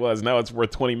is what it was. Now it's worth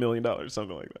 $20 million,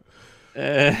 something like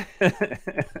that. Yeah.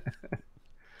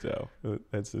 So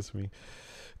that's just me.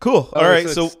 Cool. All Oh, right.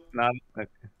 so So it's not okay.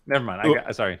 Never mind. I oh,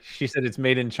 got sorry. She said it's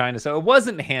made in China, so it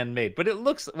wasn't handmade, but it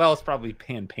looks, well, it's probably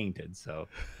hand painted. So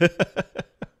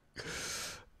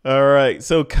all right.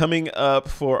 So coming up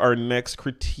for our next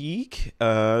critique,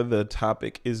 the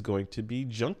topic is going to be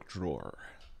junk drawer.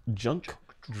 Junk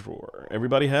drawer.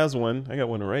 Everybody has one. I got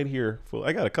one right here. Full.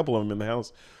 I got a couple of them in the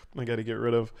house. I got to get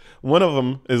rid of. One of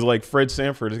them is like Fred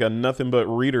Sanford. It's got nothing but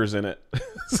readers in it.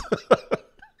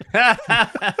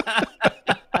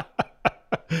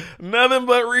 Nothing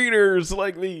but readers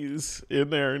like these in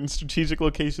there in strategic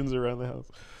locations around the house.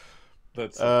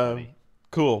 that's so Uh, funny.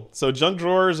 cool. So junk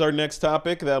drawer is our next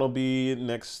topic. That'll be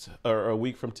next or a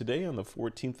week from today on the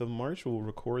 14th of March. We'll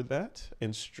record that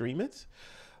and stream it.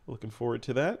 Looking forward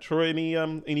to that. Troy,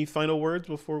 any final words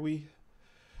before we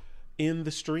end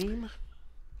the stream?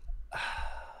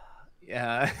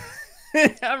 Yeah.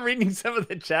 I'm reading some of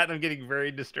the chat and I'm getting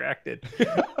very distracted.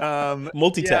 Yeah,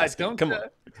 Multitasking. don't Come on.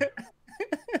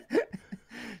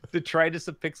 detritus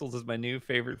of pixels is my new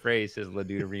favorite phrase, says La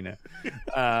Dude Arena.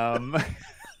 Um,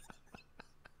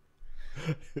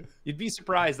 you'd be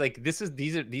surprised. Like these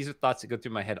are thoughts that go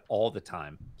through my head all the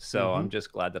time. So I'm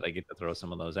just glad that I get to throw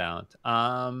some of those out.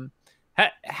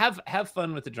 Have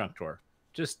fun with the junk drawer.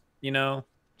 Just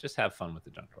just have fun with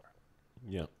the junk drawer.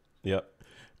 Yeah. Yeah.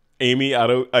 Amy,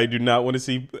 I do not want to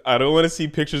see. I don't want to see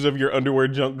pictures of your underwear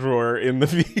junk drawer in the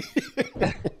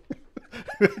video.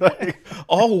 Like,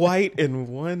 all white and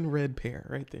one red pair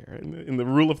right there in the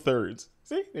rule of thirds.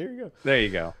 See, there you go. There you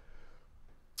go.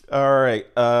 All right.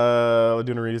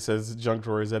 Laduna says junk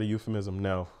drawer. Is that a euphemism?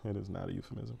 No, it is not a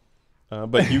euphemism.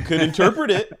 But you can interpret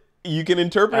it. You can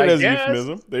interpret it as a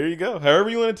euphemism. There you go. However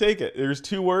you want to take it. There's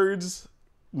 2 words.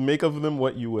 Make of them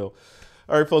what you will.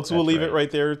 All right, folks, we'll leave it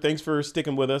right there. Thanks for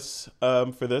sticking with us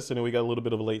for this. I know we got a little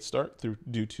bit of a late start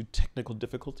due to technical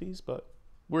difficulties, but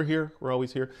we're here. We're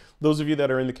always here. Those of you that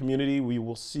are in the community, we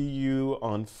will see you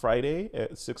on Friday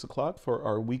at 6 o'clock for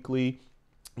our weekly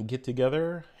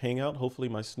get-together, hangout. Hopefully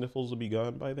my sniffles will be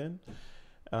gone by then.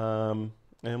 And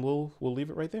we'll leave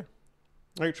it right there.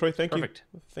 All right, Troy, thank you.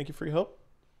 Thank you for your help.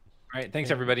 All right,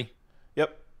 thanks, everybody.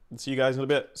 Yep. See you guys in a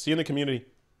bit. See you in the community.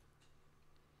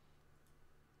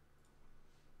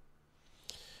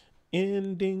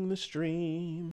 Ending the stream.